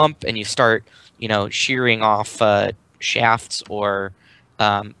the bump and you start, shearing off shafts or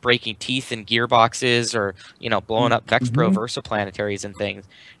breaking teeth in gearboxes or, blowing up Vexpro Versaplanetaries and things.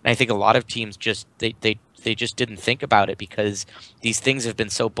 And I think a lot of teams just, they just didn't think about it because these things have been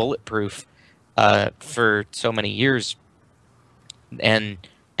so bulletproof for so many years, and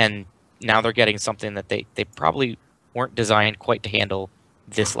now they're getting something that they probably weren't designed quite to handle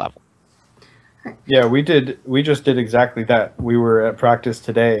this level. Yeah, we just did exactly that. We were at practice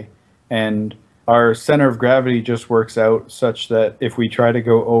today, and our center of gravity just works out such that if we try to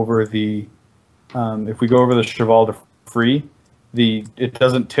go over the cheval de free, it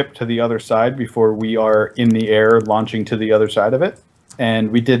doesn't tip to the other side before we are in the air launching to the other side of it.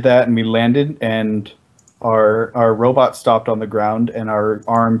 And we did that, and we landed, and our robot stopped on the ground, and our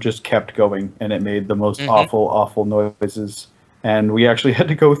arm just kept going, and it made the most awful noises. And we actually had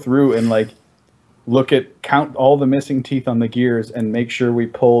to go through and count all the missing teeth on the gears and make sure we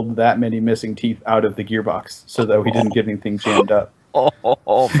pulled that many missing teeth out of the gearbox so that we didn't get anything jammed up.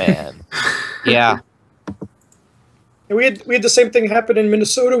 Oh man. Yeah. And we had the same thing happen in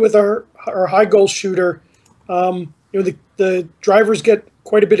Minnesota with our high goal shooter. The drivers get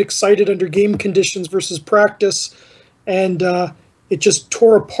quite a bit excited under game conditions versus practice, and it just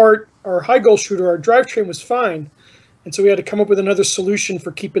tore apart our high goal shooter. Our drivetrain was fine, and so we had to come up with another solution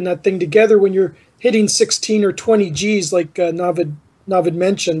for keeping that thing together when you're hitting 16 or 20 Gs, like Navid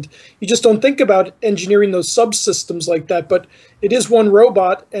mentioned. You just don't think about engineering those subsystems like that, but it is one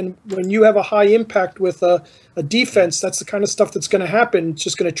robot, and when you have a high impact with a defense, that's the kind of stuff that's going to happen. It's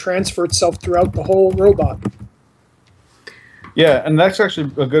just going to transfer itself throughout the whole robot. Yeah, and that's actually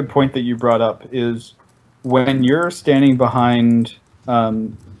a good point that you brought up, is when you're standing behind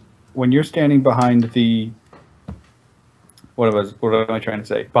the what am I trying to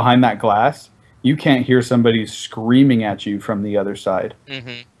say? Behind that glass, you can't hear somebody screaming at you from the other side.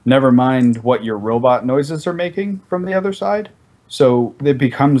 Never mind what your robot noises are making from the other side. So it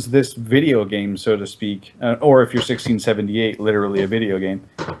becomes this video game, so to speak, or if you're 1678, literally a video game,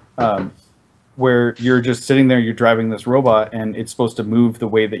 where you're just sitting there, you're driving this robot, and it's supposed to move the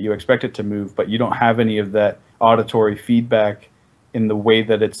way that you expect it to move, but you don't have any of that auditory feedback in the way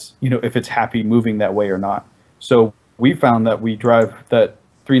that it's, if it's happy moving that way or not. So we found that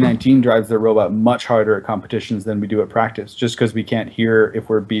 319 drives their robot much harder at competitions than we do at practice, just because we can't hear if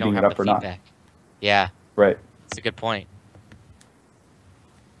we're beating it up or not. Yeah. Right. That's a good point.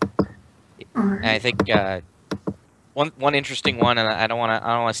 Right. And I think one interesting one, and I don't want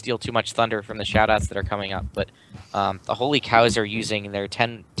to steal too much thunder from the shoutouts that are coming up, but the Holy Cows are using their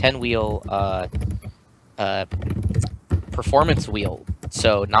 10 wheel performance wheel,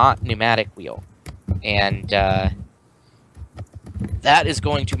 so not pneumatic wheel, and that is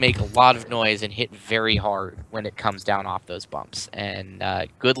going to make a lot of noise and hit very hard when it comes down off those bumps. And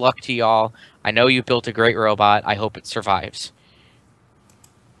good luck to y'all. I know you built a great robot. I hope it survives.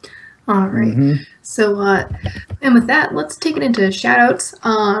 All right. So, and with that, let's take it into shout-outs.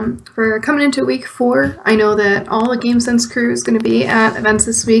 For coming into week 4, I know that all the GameSense crew is going to be at events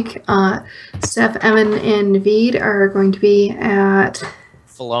this week. Steph, Evan, and Naveed are going to be at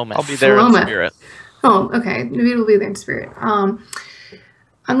Philomath. I'll be there in Philomath. spirit. Oh, okay. Naveed will be there in spirit.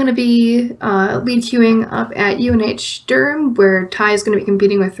 I'm going to be lead queuing up at UNH Durham, where Ty is going to be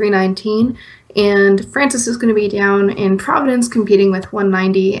competing with 319, and Francis is going to be down in Providence competing with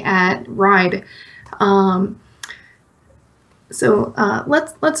 190 at Ride. So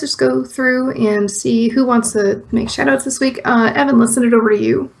let's just go through and see who wants to make shoutouts this week. Evan, let's send it over to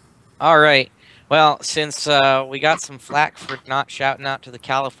you. All right. Well, since we got some flack for not shouting out to the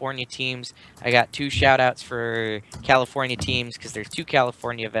California teams, I got 2 shout-outs for California teams because there's 2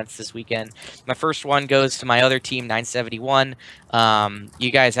 California events this weekend. My first one goes to my other team, 971.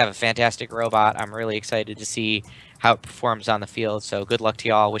 You guys have a fantastic robot. I'm really excited to see how it performs on the field, so good luck to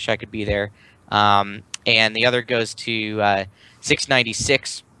y'all. Wish I could be there. And the other goes to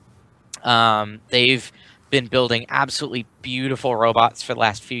 696. They've been building absolutely beautiful robots for the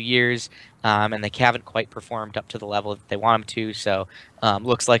last few years. And they haven't quite performed up to the level that they want them to. So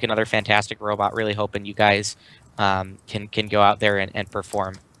looks like another fantastic robot. Really hoping you guys can go out there and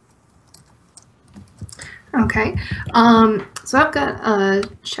perform. Okay. So I've got a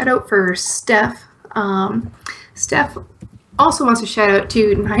shout out for Steph. Steph also wants to shout out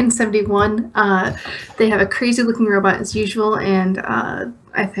to 971. They have a crazy looking robot as usual, and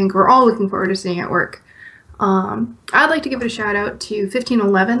I think we're all looking forward to seeing it work. I'd like to give it a shout out to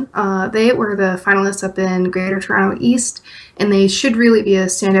 1511. They were the finalists up in Greater Toronto East, and they should really be a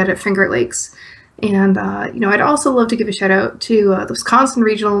standout at Finger Lakes. And, I'd also love to give a shout out to the Wisconsin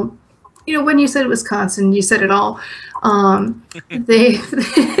Regional. When you said Wisconsin, you said it all.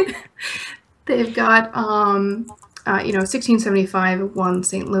 They've got, 1675 won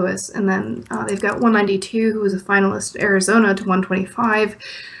St. Louis, and then they've got 192, who was a finalist at Arizona, to 125.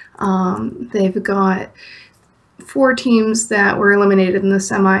 They've got 4 teams that were eliminated in the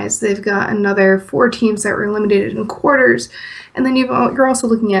semis. They've got another 4 teams that were eliminated in quarters. And then you're also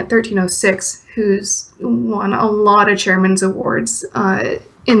looking at 1306, who's won a lot of chairman's awards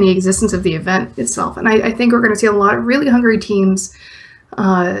in the existence of the event itself. And I think we're going to see a lot of really hungry teams,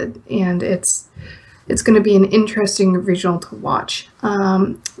 and it's going to be an interesting regional to watch.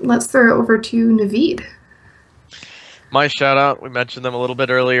 Let's throw it over to Naveed. My shout out, we mentioned them a little bit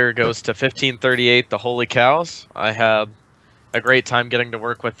earlier, goes to 1538, the Holy Cows. I had a great time getting to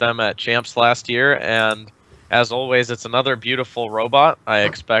work with them at Champs last year, and as always, it's another beautiful robot. I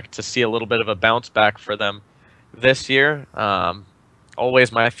expect to see a little bit of a bounce back for them this year.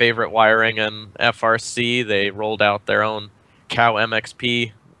 Always my favorite wiring in FRC. They rolled out their own Cow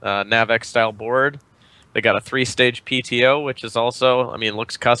MXP Navex style board. They got a 3-stage PTO, which is also,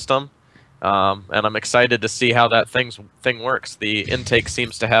 looks custom. And I'm excited to see how that thing works. The intake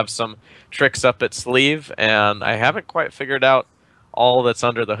seems to have some tricks up its sleeve, and I haven't quite figured out all that's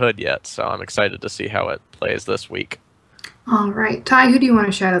under the hood yet, so I'm excited to see how it plays this week. All right. Ty, who do you want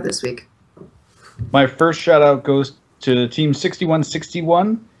to shout out this week? My first shout out goes to Team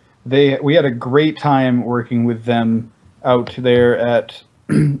 6161. We had a great time working with them out there at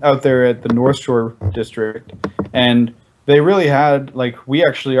the North Shore district, and they really had,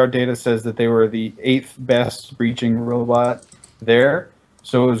 our data says that they were the 8th best breaching robot there.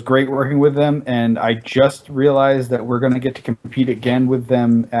 So it was great working with them, and I just realized that we're going to get to compete again with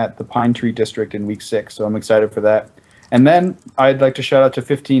them at the Pine Tree District in week 6, so I'm excited for that. And then I'd like to shout out to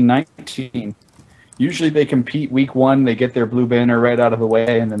 1519. Usually they compete week 1, they get their blue banner right out of the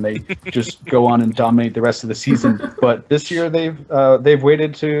way, and then they just go on and dominate the rest of the season. But this year they've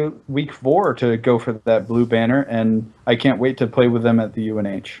waited to week 4 to go for that blue banner, and I can't wait to play with them at the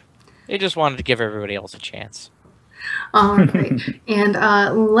UNH. They just wanted to give everybody else a chance. All right. And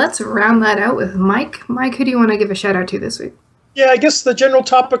let's round that out with Mike. Mike, who do you want to give a shout out to this week? Yeah, I guess the general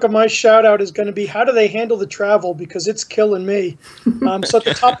topic of my shout out is going to be how do they handle the travel, because it's killing me. So at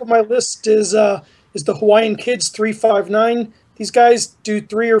the top of my list is the Hawaiian Kids 359. These guys do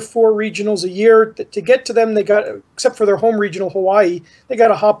 3 or 4 regionals a year. To get to them, they got, except for their home regional, Hawaii, they got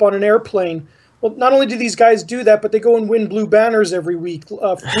to hop on an airplane. Well, not only do these guys do that, but they go and win blue banners every week.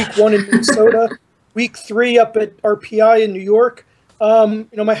 Week 1 in Minnesota, week 3 up at RPI in New York.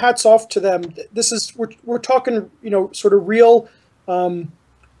 My hat's off to them. This is we're talking, sort of real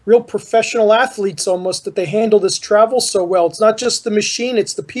professional athletes almost, that they handle this travel so well. It's not just the machine,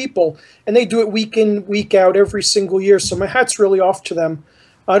 it's the people, and they do it week in, week out every single year. So my hat's really off to them.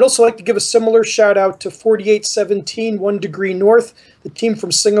 I'd also like to give a similar shout out to 4817 1 Degree North, the team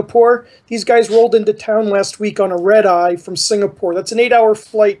from Singapore. These guys rolled into town last week on a red eye from Singapore. That's an 8-hour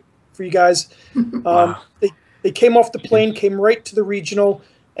flight for you guys. Wow. They came off the plane, came right to the regional.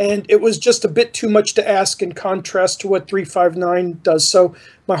 and it was just a bit too much to ask in contrast to what 359 does. So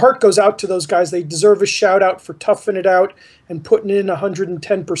my heart goes out to those guys. They deserve a shout out for toughing it out and putting in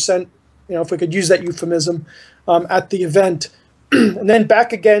 110%, if we could use that euphemism, at the event. And then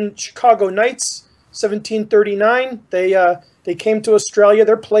back again, Chicago Knights, 1739. They came to Australia.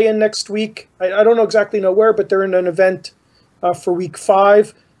 They're playing next week. I don't exactly know where, but they're in an event for week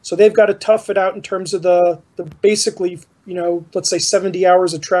 5. So they've got to tough it out in terms of the basically, let's say 70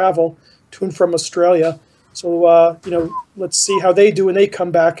 hours of travel to and from Australia. So, let's see how they do when they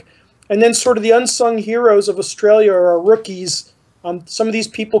come back. And then sort of the unsung heroes of Australia are our rookies. Some of these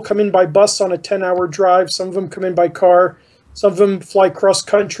people come in by bus on a 10-hour drive. Some of them come in by car. Some of them fly cross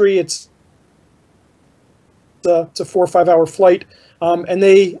country. It's a 4 or 5 hour flight. And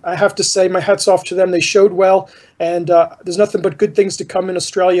I have to say, my hat's off to them. They showed well. And there's nothing but good things to come in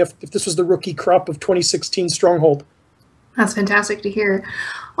Australia if this was the rookie crop of 2016 Stronghold. That's fantastic to hear.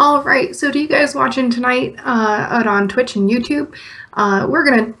 All right, so do you guys watching tonight out on Twitch and YouTube? We're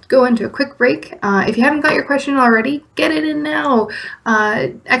going to go into a quick break. If you haven't got your question already, get it in now.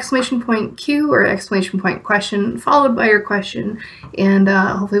 Exclamation point Q or exclamation point question followed by your question, and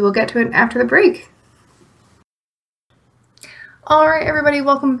hopefully we'll get to it after the break. All right, everybody,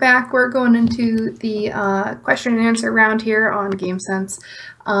 welcome back. We're going into the question and answer round here on GameSense.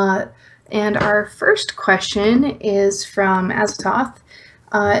 And our first question is from Azatoth.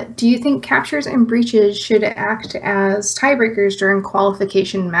 Do you think captures and breaches should act as tiebreakers during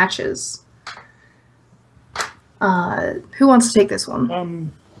qualification matches? Who wants to take this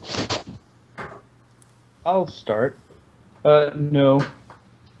one? I'll start. No.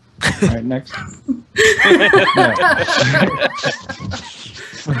 All right, next.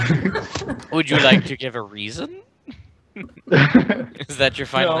 Would you like to give a reason? Is that your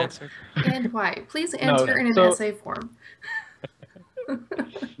final answer? And why? Please answer in an essay form.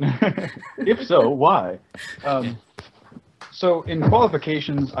 If so, why? So in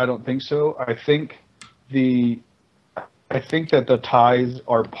qualifications, I don't think so. I think that the ties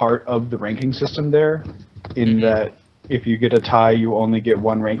are part of the ranking system there, in that if you get a tie, you only get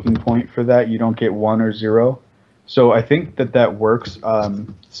 1 ranking point for that. You don't get 1 or 0. So I think that works.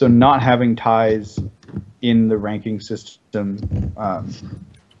 So not having ties in the ranking system,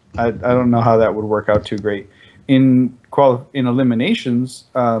 I don't know how that would work out too great. In eliminations,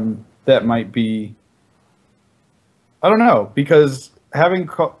 that might be, I don't know, because having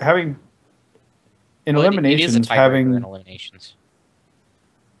in eliminations, it is a tiebreaker in eliminations.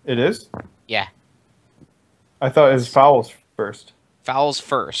 It is? Yeah. I thought it was fouls first. Fouls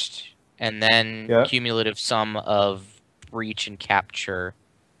first, and then cumulative sum of breach and capture,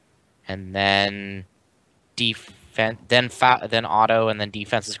 and then defense, then auto, and then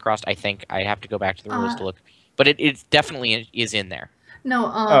defense is crossed. I think I have to go back to the rules to look, but it definitely is in there.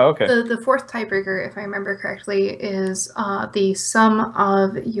 No, okay. The fourth tiebreaker, if I remember correctly, is the sum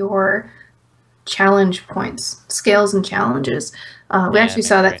of your challenge points, scales and challenges. We actually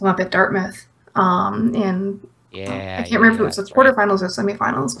saw that come up at Dartmouth, and I can't remember if it was the quarterfinals or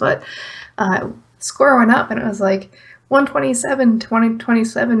semifinals, but score went up, and it was like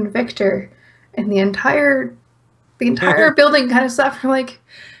 127-27 Victor, and the entire building kind of stopped. We're like,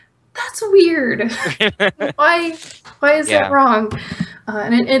 that's weird. Why is that wrong?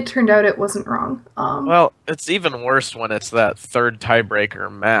 And it turned out it wasn't wrong. Well, it's even worse when it's that third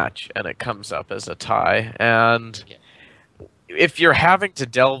tiebreaker match and it comes up as a tie. And if you're having to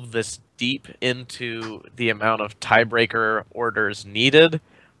delve this deep into the amount of tiebreaker orders needed,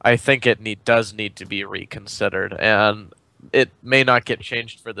 I think it does need to be reconsidered. And it may not get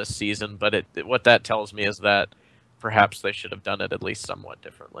changed for this season, but what that tells me is that perhaps they should have done it at least somewhat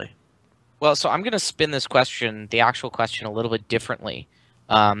differently. Well, so I'm going to spin this question, the actual question, a little bit differently,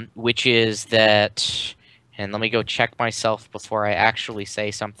 which is that, and let me go check myself before I actually say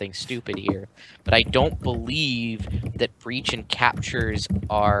something stupid here, but I don't believe that breach and captures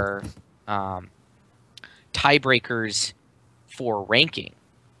are tiebreakers for ranking,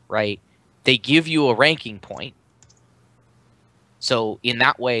 right? They give you a ranking point. So in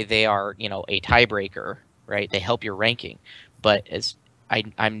that way, they are, a tiebreaker, right? They help your ranking. But as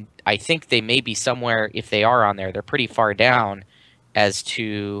I think they may be somewhere, if they are on there, they're pretty far down as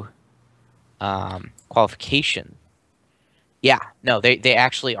to qualification. Yeah, no, they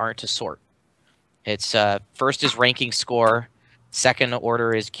actually aren't to sort. It's first is ranking score, second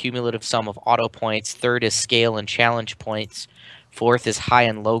order is cumulative sum of auto points, third is scale and challenge points, fourth is high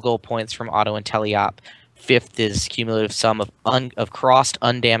and low goal points from auto and teleop, fifth is cumulative sum of crossed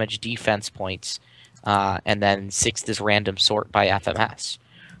undamaged defense points. And then sixth is random sort by FMS.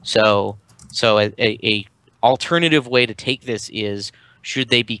 So a alternative way to take this is should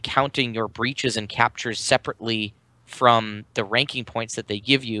they be counting your breaches and captures separately from the ranking points that they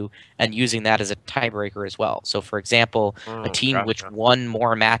give you and using that as a tiebreaker as well? So, for example, a team which won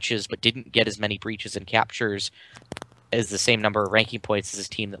more matches but didn't get as many breaches and captures as the same number of ranking points as a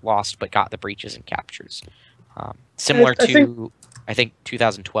team that lost but got the breaches and captures. Similar to, I think,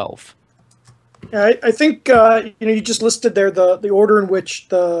 2012. Yeah, I think you just listed there the order in which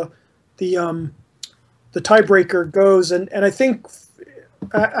the tiebreaker goes, and I think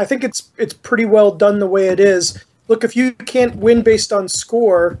it's pretty well done the way it is. Look, if you can't win based on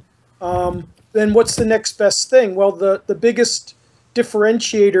score, then what's the next best thing? Well, the biggest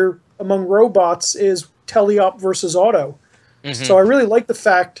differentiator among robots is teleop versus auto. Mm-hmm. So I really like the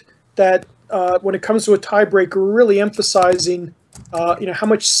fact that when it comes to a tiebreaker, we're really emphasizing how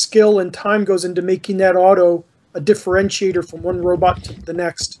much skill and time goes into making that auto a differentiator from one robot to the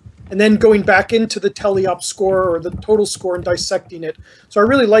next, and then going back into the teleop score or the total score and dissecting it. So I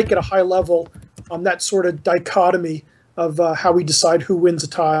really like at a high level that sort of dichotomy of how we decide who wins a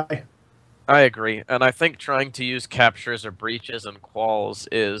tie. I agree, and I think trying to use captures or breaches and quals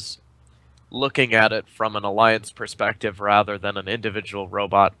is looking at it from an alliance perspective rather than an individual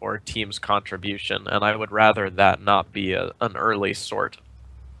robot or team's contribution, and I would rather that not be an early sort.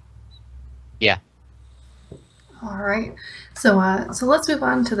 Yeah. All right. So let's move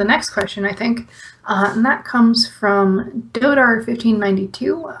on to the next question, I think. And that comes from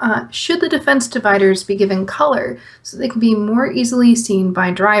Dodar1592. Should the defense dividers be given color so they can be more easily seen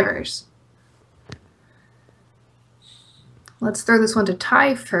by drivers? Let's throw this one to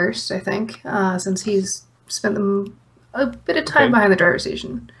Ty first, I think, since he's spent a bit of time behind the driver's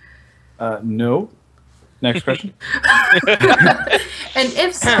station. No. Next question. And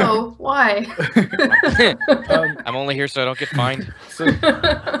if so, why? I'm only here so I don't get fined.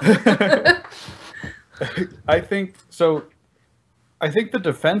 I think the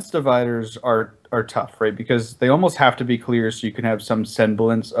defense dividers are tough, right? Because they almost have to be clear so you can have some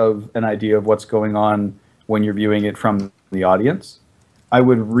semblance of an idea of what's going on when you're viewing it from the audience. I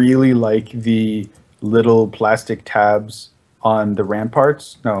would really like the little plastic tabs on the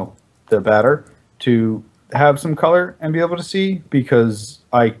the batter, to have some color and be able to see, because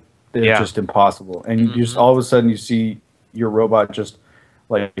they're just impossible. And you just all of a sudden you see your robot just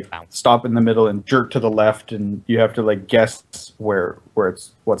like stop in the middle and jerk to the left, and you have to like guess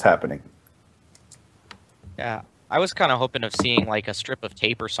what's happening. Yeah, I was kind of hoping of seeing like a strip of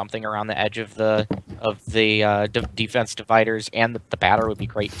tape or something around the edge of the defense dividers, and the batter would be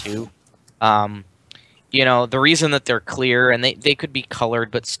great too. The reason that they're clear and they could be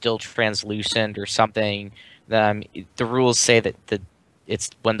colored but still translucent or something. The rules say that it's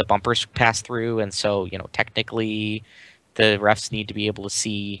when the bumpers pass through, and so technically the refs need to be able to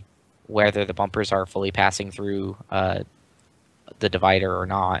see whether the bumpers are fully passing through the divider or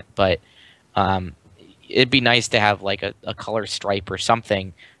not. But it'd be nice to have like a color stripe or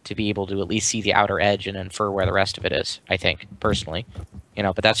something to be able to at least see the outer edge and infer where the rest of it is, I think, personally.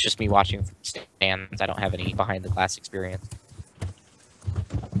 But that's just me watching from stands. I don't have any behind the glass experience.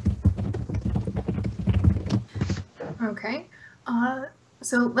 Okay.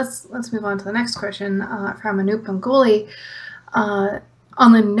 So let's move on to the next question from Anoop Pangoli.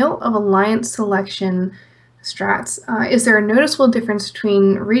 On the note of alliance selection strats, is there a noticeable difference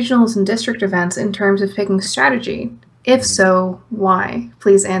between regionals and district events in terms of picking strategy? If so, why?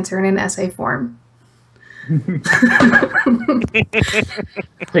 Please answer in an essay form.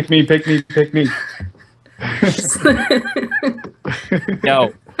 Pick me.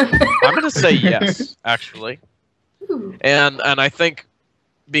 No. I'm going to say yes, actually. Ooh. And I think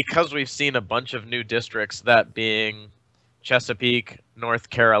because we've seen a bunch of new districts, that being Chesapeake, North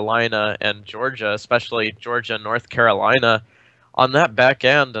Carolina, and Georgia, especially Georgia and North Carolina, on that back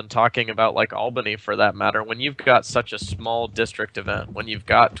end, and talking about like Albany for that matter, when you've got such a small district event, when you've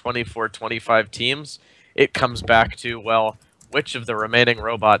got 24, 25 teams, it comes back to, well, which of the remaining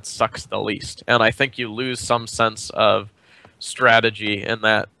robots sucks the least? And I think you lose some sense of strategy in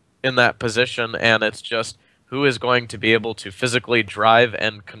that position, and it's just who is going to be able to physically drive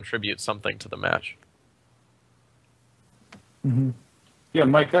and contribute something to the match. Mm-hmm. Yeah,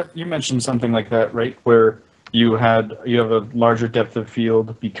 Mike, you mentioned something like that, right? Where you have a larger depth of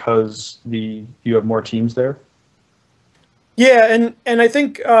field because you have more teams there. Yeah, and I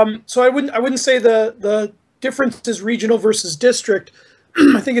think so. I wouldn't say the difference is regional versus district.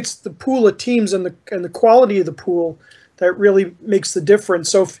 I think it's the pool of teams and the quality of the pool that really makes the difference.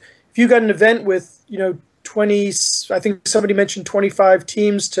 So if you got an event with 20, I think somebody mentioned 25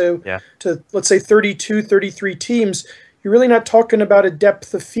 teams to let's say 32, 33 teams, you're really not talking about a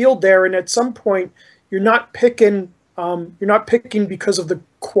depth of field there. And at some point, you're not picking You're not picking because of the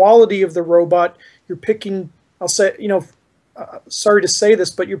quality of the robot. You're picking, I'll say, sorry to say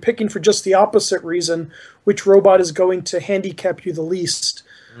this, but you're picking for just the opposite reason, which robot is going to handicap you the least.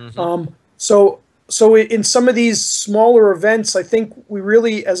 Mm-hmm. So in some of these smaller events, I think we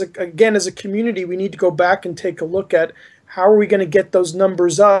really, as a community, we need to go back and take a look at how are we going to get those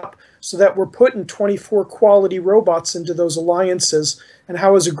numbers up so that we're putting 24 quality robots into those alliances, and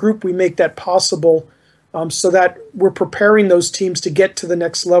how as a group we make that possible, so that we're preparing those teams to get to the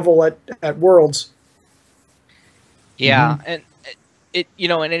next level at Worlds. Yeah, and and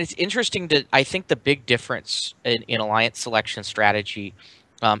it's interesting I think the big difference in alliance selection strategy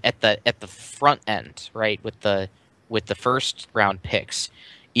at the front end, right, with the first round picks,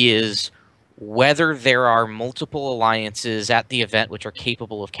 is whether there are multiple alliances at the event which are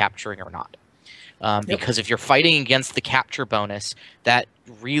capable of capturing or not. Because if you're fighting against the capture bonus, that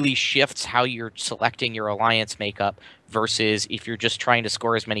really shifts how you're selecting your alliance makeup versus if you're just trying to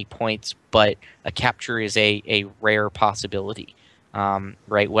score as many points, but a capture is a rare possibility,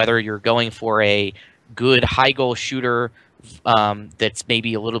 right? Whether you're going for a good high goal shooter that's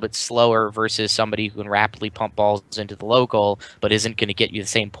maybe a little bit slower versus somebody who can rapidly pump balls into the low goal, but isn't going to get you the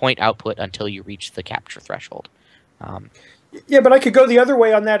same point output until you reach the capture threshold. Yeah, but I could go the other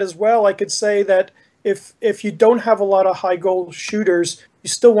way on that as well. I could say that if you don't have a lot of high goal shooters, you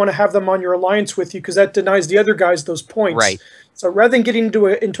still want to have them on your alliance with you because that denies the other guys those points. Right. So rather than getting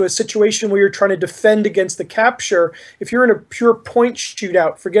into a situation where you're trying to defend against the capture, if you're in a pure point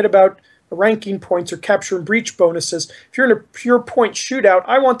shootout, forget about ranking points or capture and breach bonuses. If you're in a pure point shootout,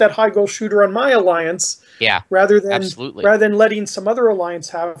 I want that high goal shooter on my alliance. Yeah, rather than absolutely. letting some other alliance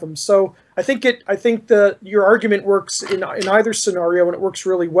have them. So I think your argument works in either scenario, and it works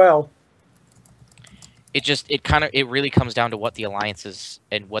really well. It really comes down to what the alliances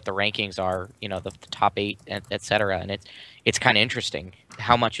and what the rankings are, the top 8, et cetera. And it's kind of interesting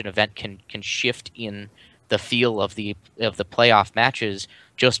how much an event can shift in the feel of the playoff matches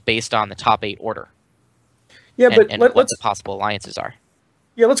just based on the top 8 order. Yeah, and what the possible alliances are.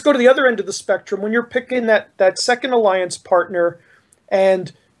 Yeah, let's go to the other end of the spectrum. When you're picking that second alliance partner,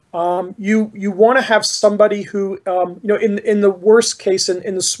 and you want to have somebody who, in the worst case,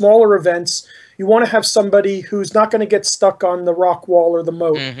 in the smaller events, you want to have somebody who's not going to get stuck on the rock wall or the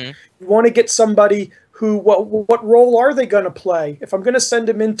moat. Mm-hmm. You want to get somebody who, what role are they going to play? If I'm going to send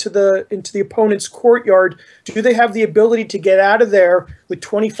them into the opponent's courtyard, do they have the ability to get out of there with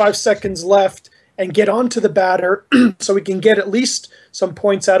 25 seconds left and get onto the batter so we can get at least some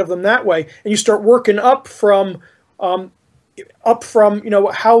points out of them that way? And you start working up from how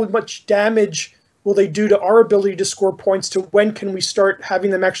much damage will they do to our ability to score points to when can we start having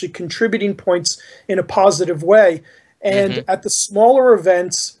them actually contributing points in a positive way. And at the smaller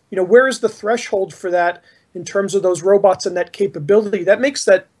events, where is the threshold for that in terms of those robots and that capability? That makes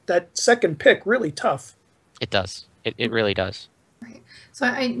that second pick really tough. It does. It really does. Right. So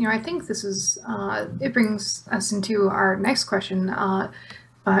I think this is it brings us into our next question from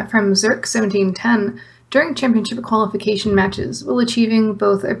Zerk1710. During championship qualification matches, will achieving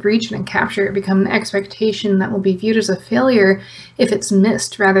both a breach and a capture become an expectation that will be viewed as a failure if it's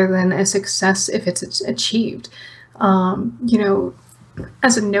missed rather than a success if it's achieved?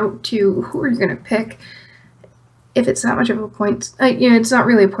 As a note to who are you going to pick, if it's that much of a point, it's not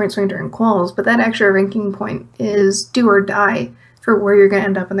really a point swing during quals, but that extra ranking point is do or die for where you're going to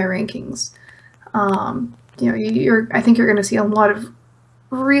end up in their rankings. I think you're going to see a lot of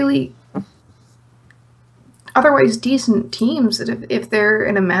really otherwise decent teams that if they're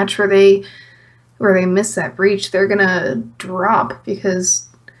in a match where they miss that breach, they're gonna drop because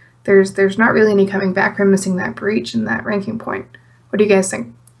there's not really any coming back from missing that breach and that ranking point. What do you guys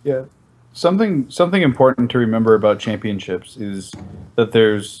think? Yeah, something important to remember about championships is that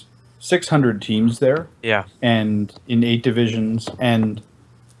there's 600 teams there. Yeah, and in 8 divisions, and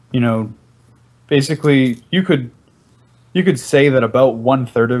basically you could say that about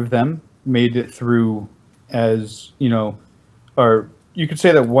 1/3 of them made it through as or you could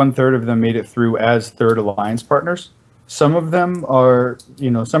say that 1/3 of them made it through as third alliance partners. Some of them are,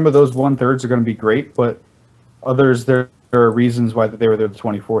 some of those 1/3 are going to be great, but others there are reasons why they were the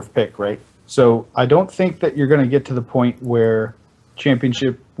 24th pick, right? So I don't think that you're going to get to the point where getting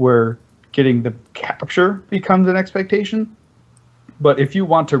the capture becomes an expectation. But if you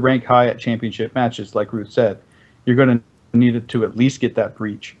want to rank high at championship matches, like Ruth said, you're going to need it to at least get that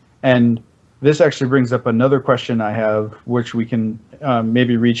breach. And this actually brings up another question I have, which we can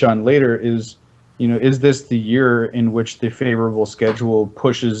maybe reach on later, is this the year in which the favorable schedule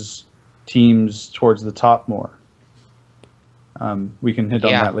pushes teams towards the top more? We can hit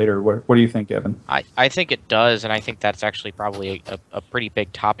on Yeah. that later. What do you think, Evan? I think it does, and I think that's actually probably a pretty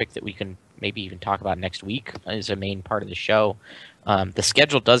big topic that we can maybe even talk about next week as a main part of the show. The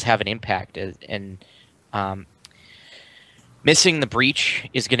schedule does have an impact, and missing the breach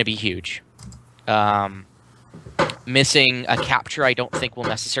is going to be huge. Missing a capture, I don't think will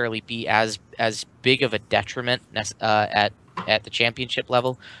necessarily be as big of a detriment at the championship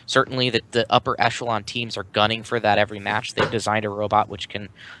level. Certainly, the upper echelon teams are gunning for that every match. They've designed a robot which can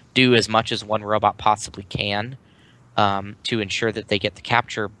do as much as one robot possibly can to ensure that they get the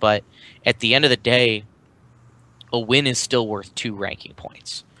capture. But at the end of the day, a win is still worth 2 ranking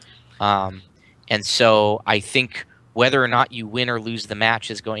points. And so I think whether or not you win or lose the match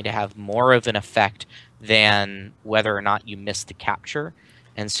is going to have more of an effect than whether or not you miss the capture.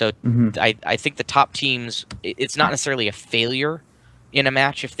 And so I think the top teams, it's not necessarily a failure in a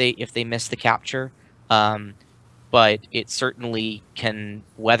match if they miss the capture, but it certainly can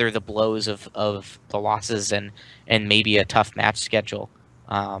weather the blows of the losses and maybe a tough match schedule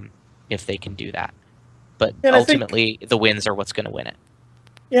if they can do that. But And ultimately, the wins are what's going to win it.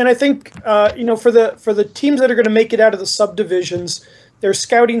 And I think for the teams that are going to make it out of the subdivisions, their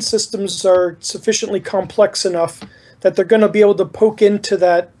scouting systems are sufficiently complex enough that they're going to be able to poke into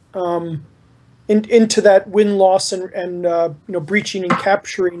that into that win loss and breaching and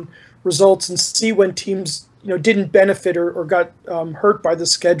capturing results and see when teams didn't benefit or got hurt by the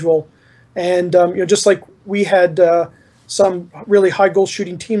schedule, and just like we had some really high goal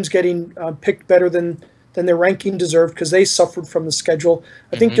shooting teams getting picked better than their ranking deserved because they suffered from the schedule.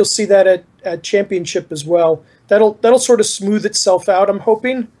 I think you'll see that at championship as well. That'll sort of smooth itself out, I'm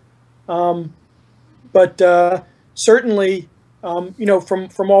hoping. But certainly,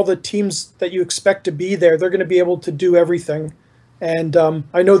 from all the teams that you expect to be there, they're going to be able to do everything. And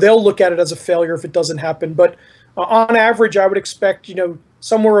I know they'll look at it as a failure if it doesn't happen. But on average, I would expect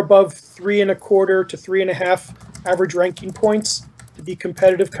somewhere above 3.25 to 3.5 average ranking points to be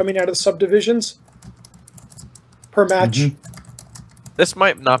competitive coming out of the subdivisions per match. This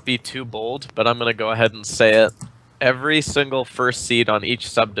might not be too bold, but I'm going to go ahead and say it. Every single first seed on each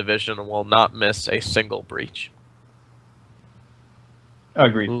subdivision will not miss a single breach.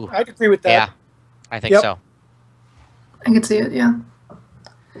 Agreed. Ooh. I'd agree with that. Yeah, I think Yep. so. I can see it, yeah.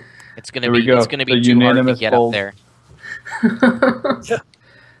 It's gonna There we be go. it's gonna be The too hard to unanimous get bold. up there.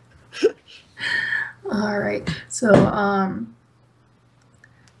 All right. So,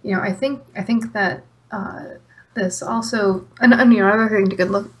 I think that this also another thing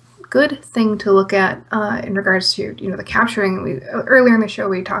good thing to look at in regards to the capturing. Earlier in the show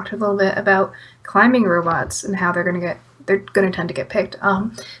we talked a little bit about climbing robots and how they're going to tend to get picked.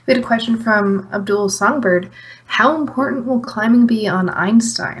 We had a question from Abdul Songbird. How important will climbing be on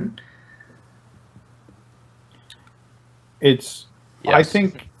Einstein? It's. Yes. I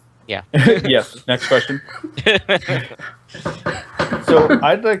think. Yeah. Yes. Next question. So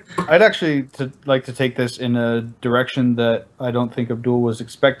I'd actually like to take this in a direction that I don't think Abdul was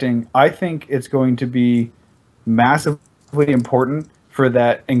expecting. I think it's going to be massively important for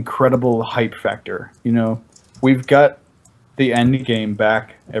that incredible hype factor. We've got the end game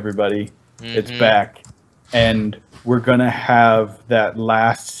back, everybody. It's back. And we're going to have that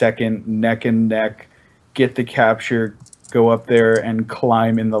last second neck and neck, get the capture, go up there and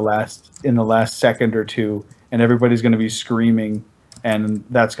climb in the last second or two, and everybody's going to be screaming, and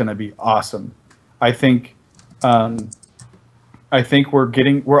that's going to be awesome. I think we're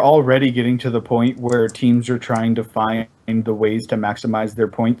already getting to the point where teams are trying to find the ways to maximize their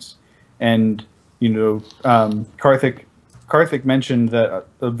points, and Karthik mentioned that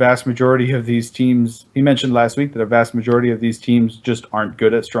the vast majority of these teams, he mentioned last week that a vast majority of these teams just aren't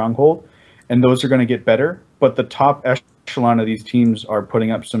good at Stronghold, and those are going to get better. But the top echelon of these teams are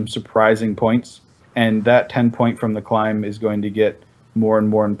putting up some surprising points, and that 10 point from the climb is going to get more and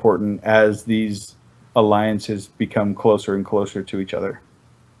more important as these alliances become closer and closer to each other.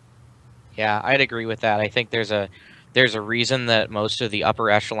 Yeah, I'd agree with that. I think there's a reason that most of the upper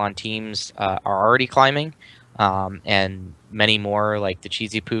echelon teams are already climbing, and many more like the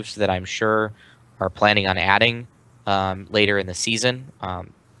Cheesy Poofs that I'm sure are planning on adding later in the season.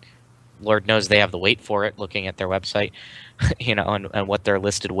 Lord knows they have the weight for it, looking at their website, and what their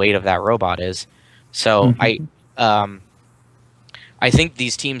listed weight of that robot is. So I think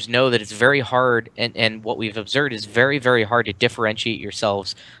these teams know that it's very hard, and what we've observed is very, very hard to differentiate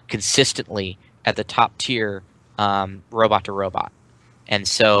yourselves consistently at the top tier robot to robot. And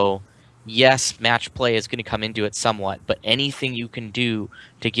so, yes, match play is going to come into it somewhat, but anything you can do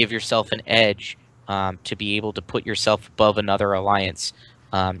to give yourself an edge to be able to put yourself above another alliance,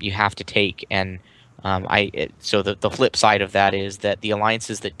 you have to take. And So the flip side of that is that the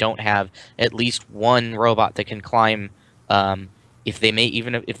alliances that don't have at least one robot that can climb, if they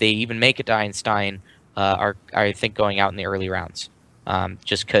even make it to Einstein, are I think going out in the early rounds,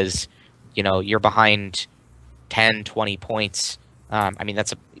 just because you're behind 10, 20 points. I mean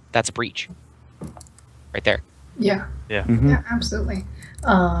that's a breach right there. Yeah. Yeah. Yeah, absolutely.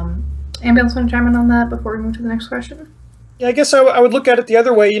 Anybody else want to chime in on that before we move to the next question? Yeah, I guess I would look at it the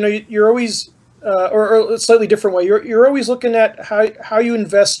other way. You're always, or a slightly different way. You're always looking at how you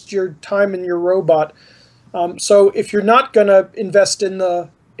invest your time in your robot. So if you're not going to invest in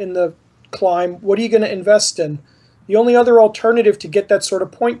the climb, what are you going to invest in? The only other alternative to get that sort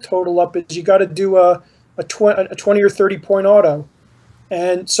of point total up is you got to do a 20 or 30 point auto.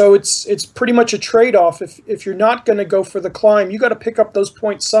 And so it's pretty much a trade-off. If you're not going to go for the climb, you got to pick up those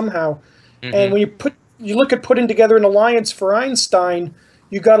points somehow. Mm-hmm. And when you look at putting together an alliance for Einstein,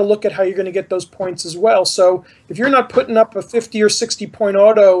 you got to look at how you're going to get those points as well. So if you're not putting up a 50 or 60 point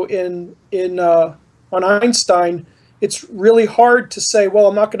auto on Einstein, it's really hard to say, well,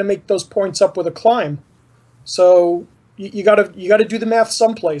 I'm not going to make those points up with a climb. So you got to do the math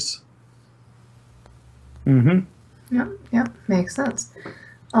someplace. Mm-hmm. Yeah, makes sense.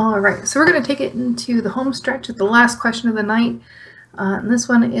 All right, so we're going to take it into the home stretch at the last question of the night. And this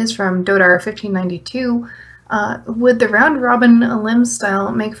one is from Dodar1592. Would the round-robin elims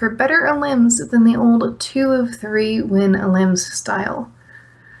style make for better elims than the old 2 of 3 win elims style?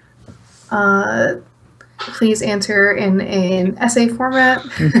 Please answer in an essay format.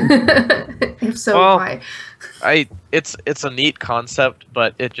 If so, well, why? It's a neat concept,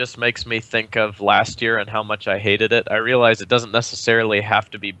 but it just makes me think of last year and how much I hated it. I realize it doesn't necessarily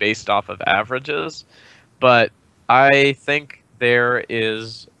have to be based off of averages, but I think there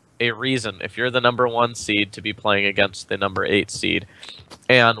is a reason if you're the number 1 seed to be playing against the number 8 seed.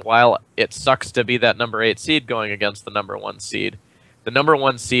 And while it sucks to be that number 8 seed going against the number 1 seed, the number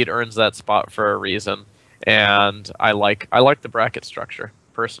 1 seed earns that spot for a reason. And I like the bracket structure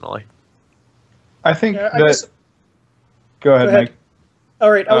personally. I think Yeah, Go ahead, Mike. All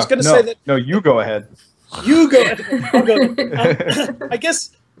right, I was going to say that. No, you go ahead. You go ahead. I'll go. I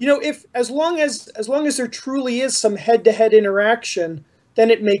guess if as long as there truly is some head-to-head interaction, then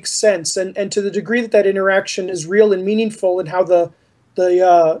it makes sense. And to the degree that interaction is real and meaningful, and how that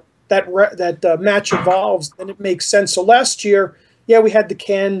match evolves, then it makes sense. So last year, yeah, we had the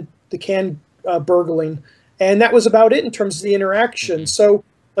can burgling, and that was about it in terms of the interaction. So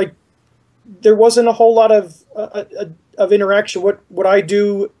there wasn't a whole lot of interaction. What I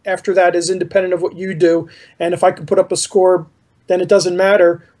do after that is independent of what you do, and if I can put up a score, then it doesn't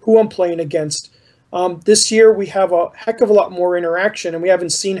matter who I'm playing against. This year we have a heck of a lot more interaction, and we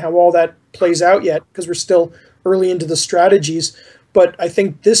haven't seen how all that plays out yet because we're still early into the strategies. But I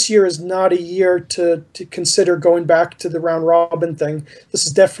think this year is not a year to consider going back to the round robin thing. This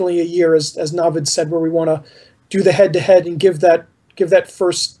is definitely a year, as Navid said, where we want to do the head-to-head and give that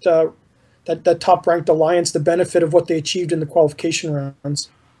first that top-ranked alliance the benefit of what they achieved in the qualification rounds.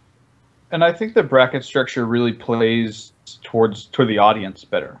 And I think the bracket structure really plays toward the audience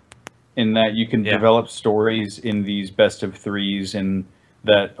better, in that you can develop stories in these best of threes, and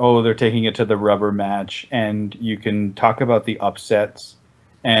that, they're taking it to the rubber match, and you can talk about the upsets.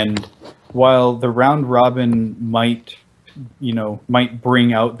 And while the round robin might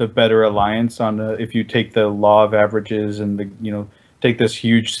bring out the better alliance if you take the law of averages and take this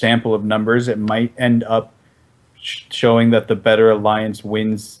huge sample of numbers, it might end up showing that the better alliance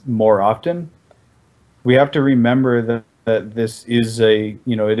wins more often. We have to remember that this is it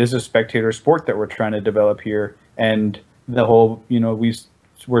is a spectator sport that we're trying to develop here, and the whole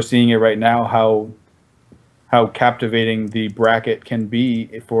we're seeing it right now how captivating the bracket can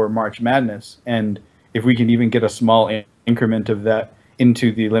be for March Madness, and if we can even get a small increment of that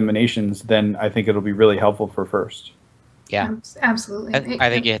into the eliminations, then I think it'll be really helpful for first. Yeah, absolutely. I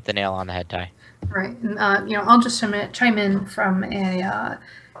think you hit the nail on the head, Ty. Right, and I'll just chime in from a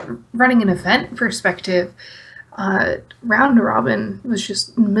running an event perspective. Round robin was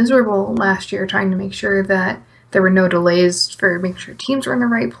just miserable last year, trying to make sure that there were no delays for making sure teams were in the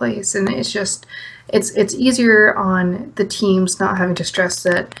right place, and it's easier on the teams not having to stress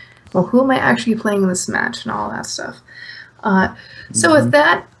that, well, who am I actually playing in this match and all that stuff. So with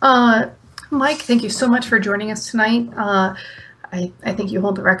that, Mike, thank you so much for joining us tonight. I think you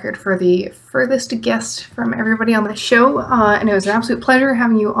hold the record for the furthest guest from everybody on the show, and it was an absolute pleasure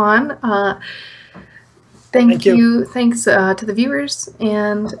having you on. Thank you. Thanks to the viewers,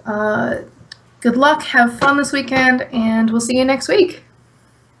 and good luck. Have fun this weekend, and we'll see you next week.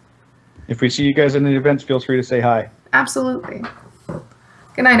 If we see you guys in the events, feel free to say hi. Absolutely.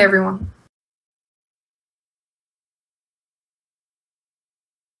 Good night, everyone.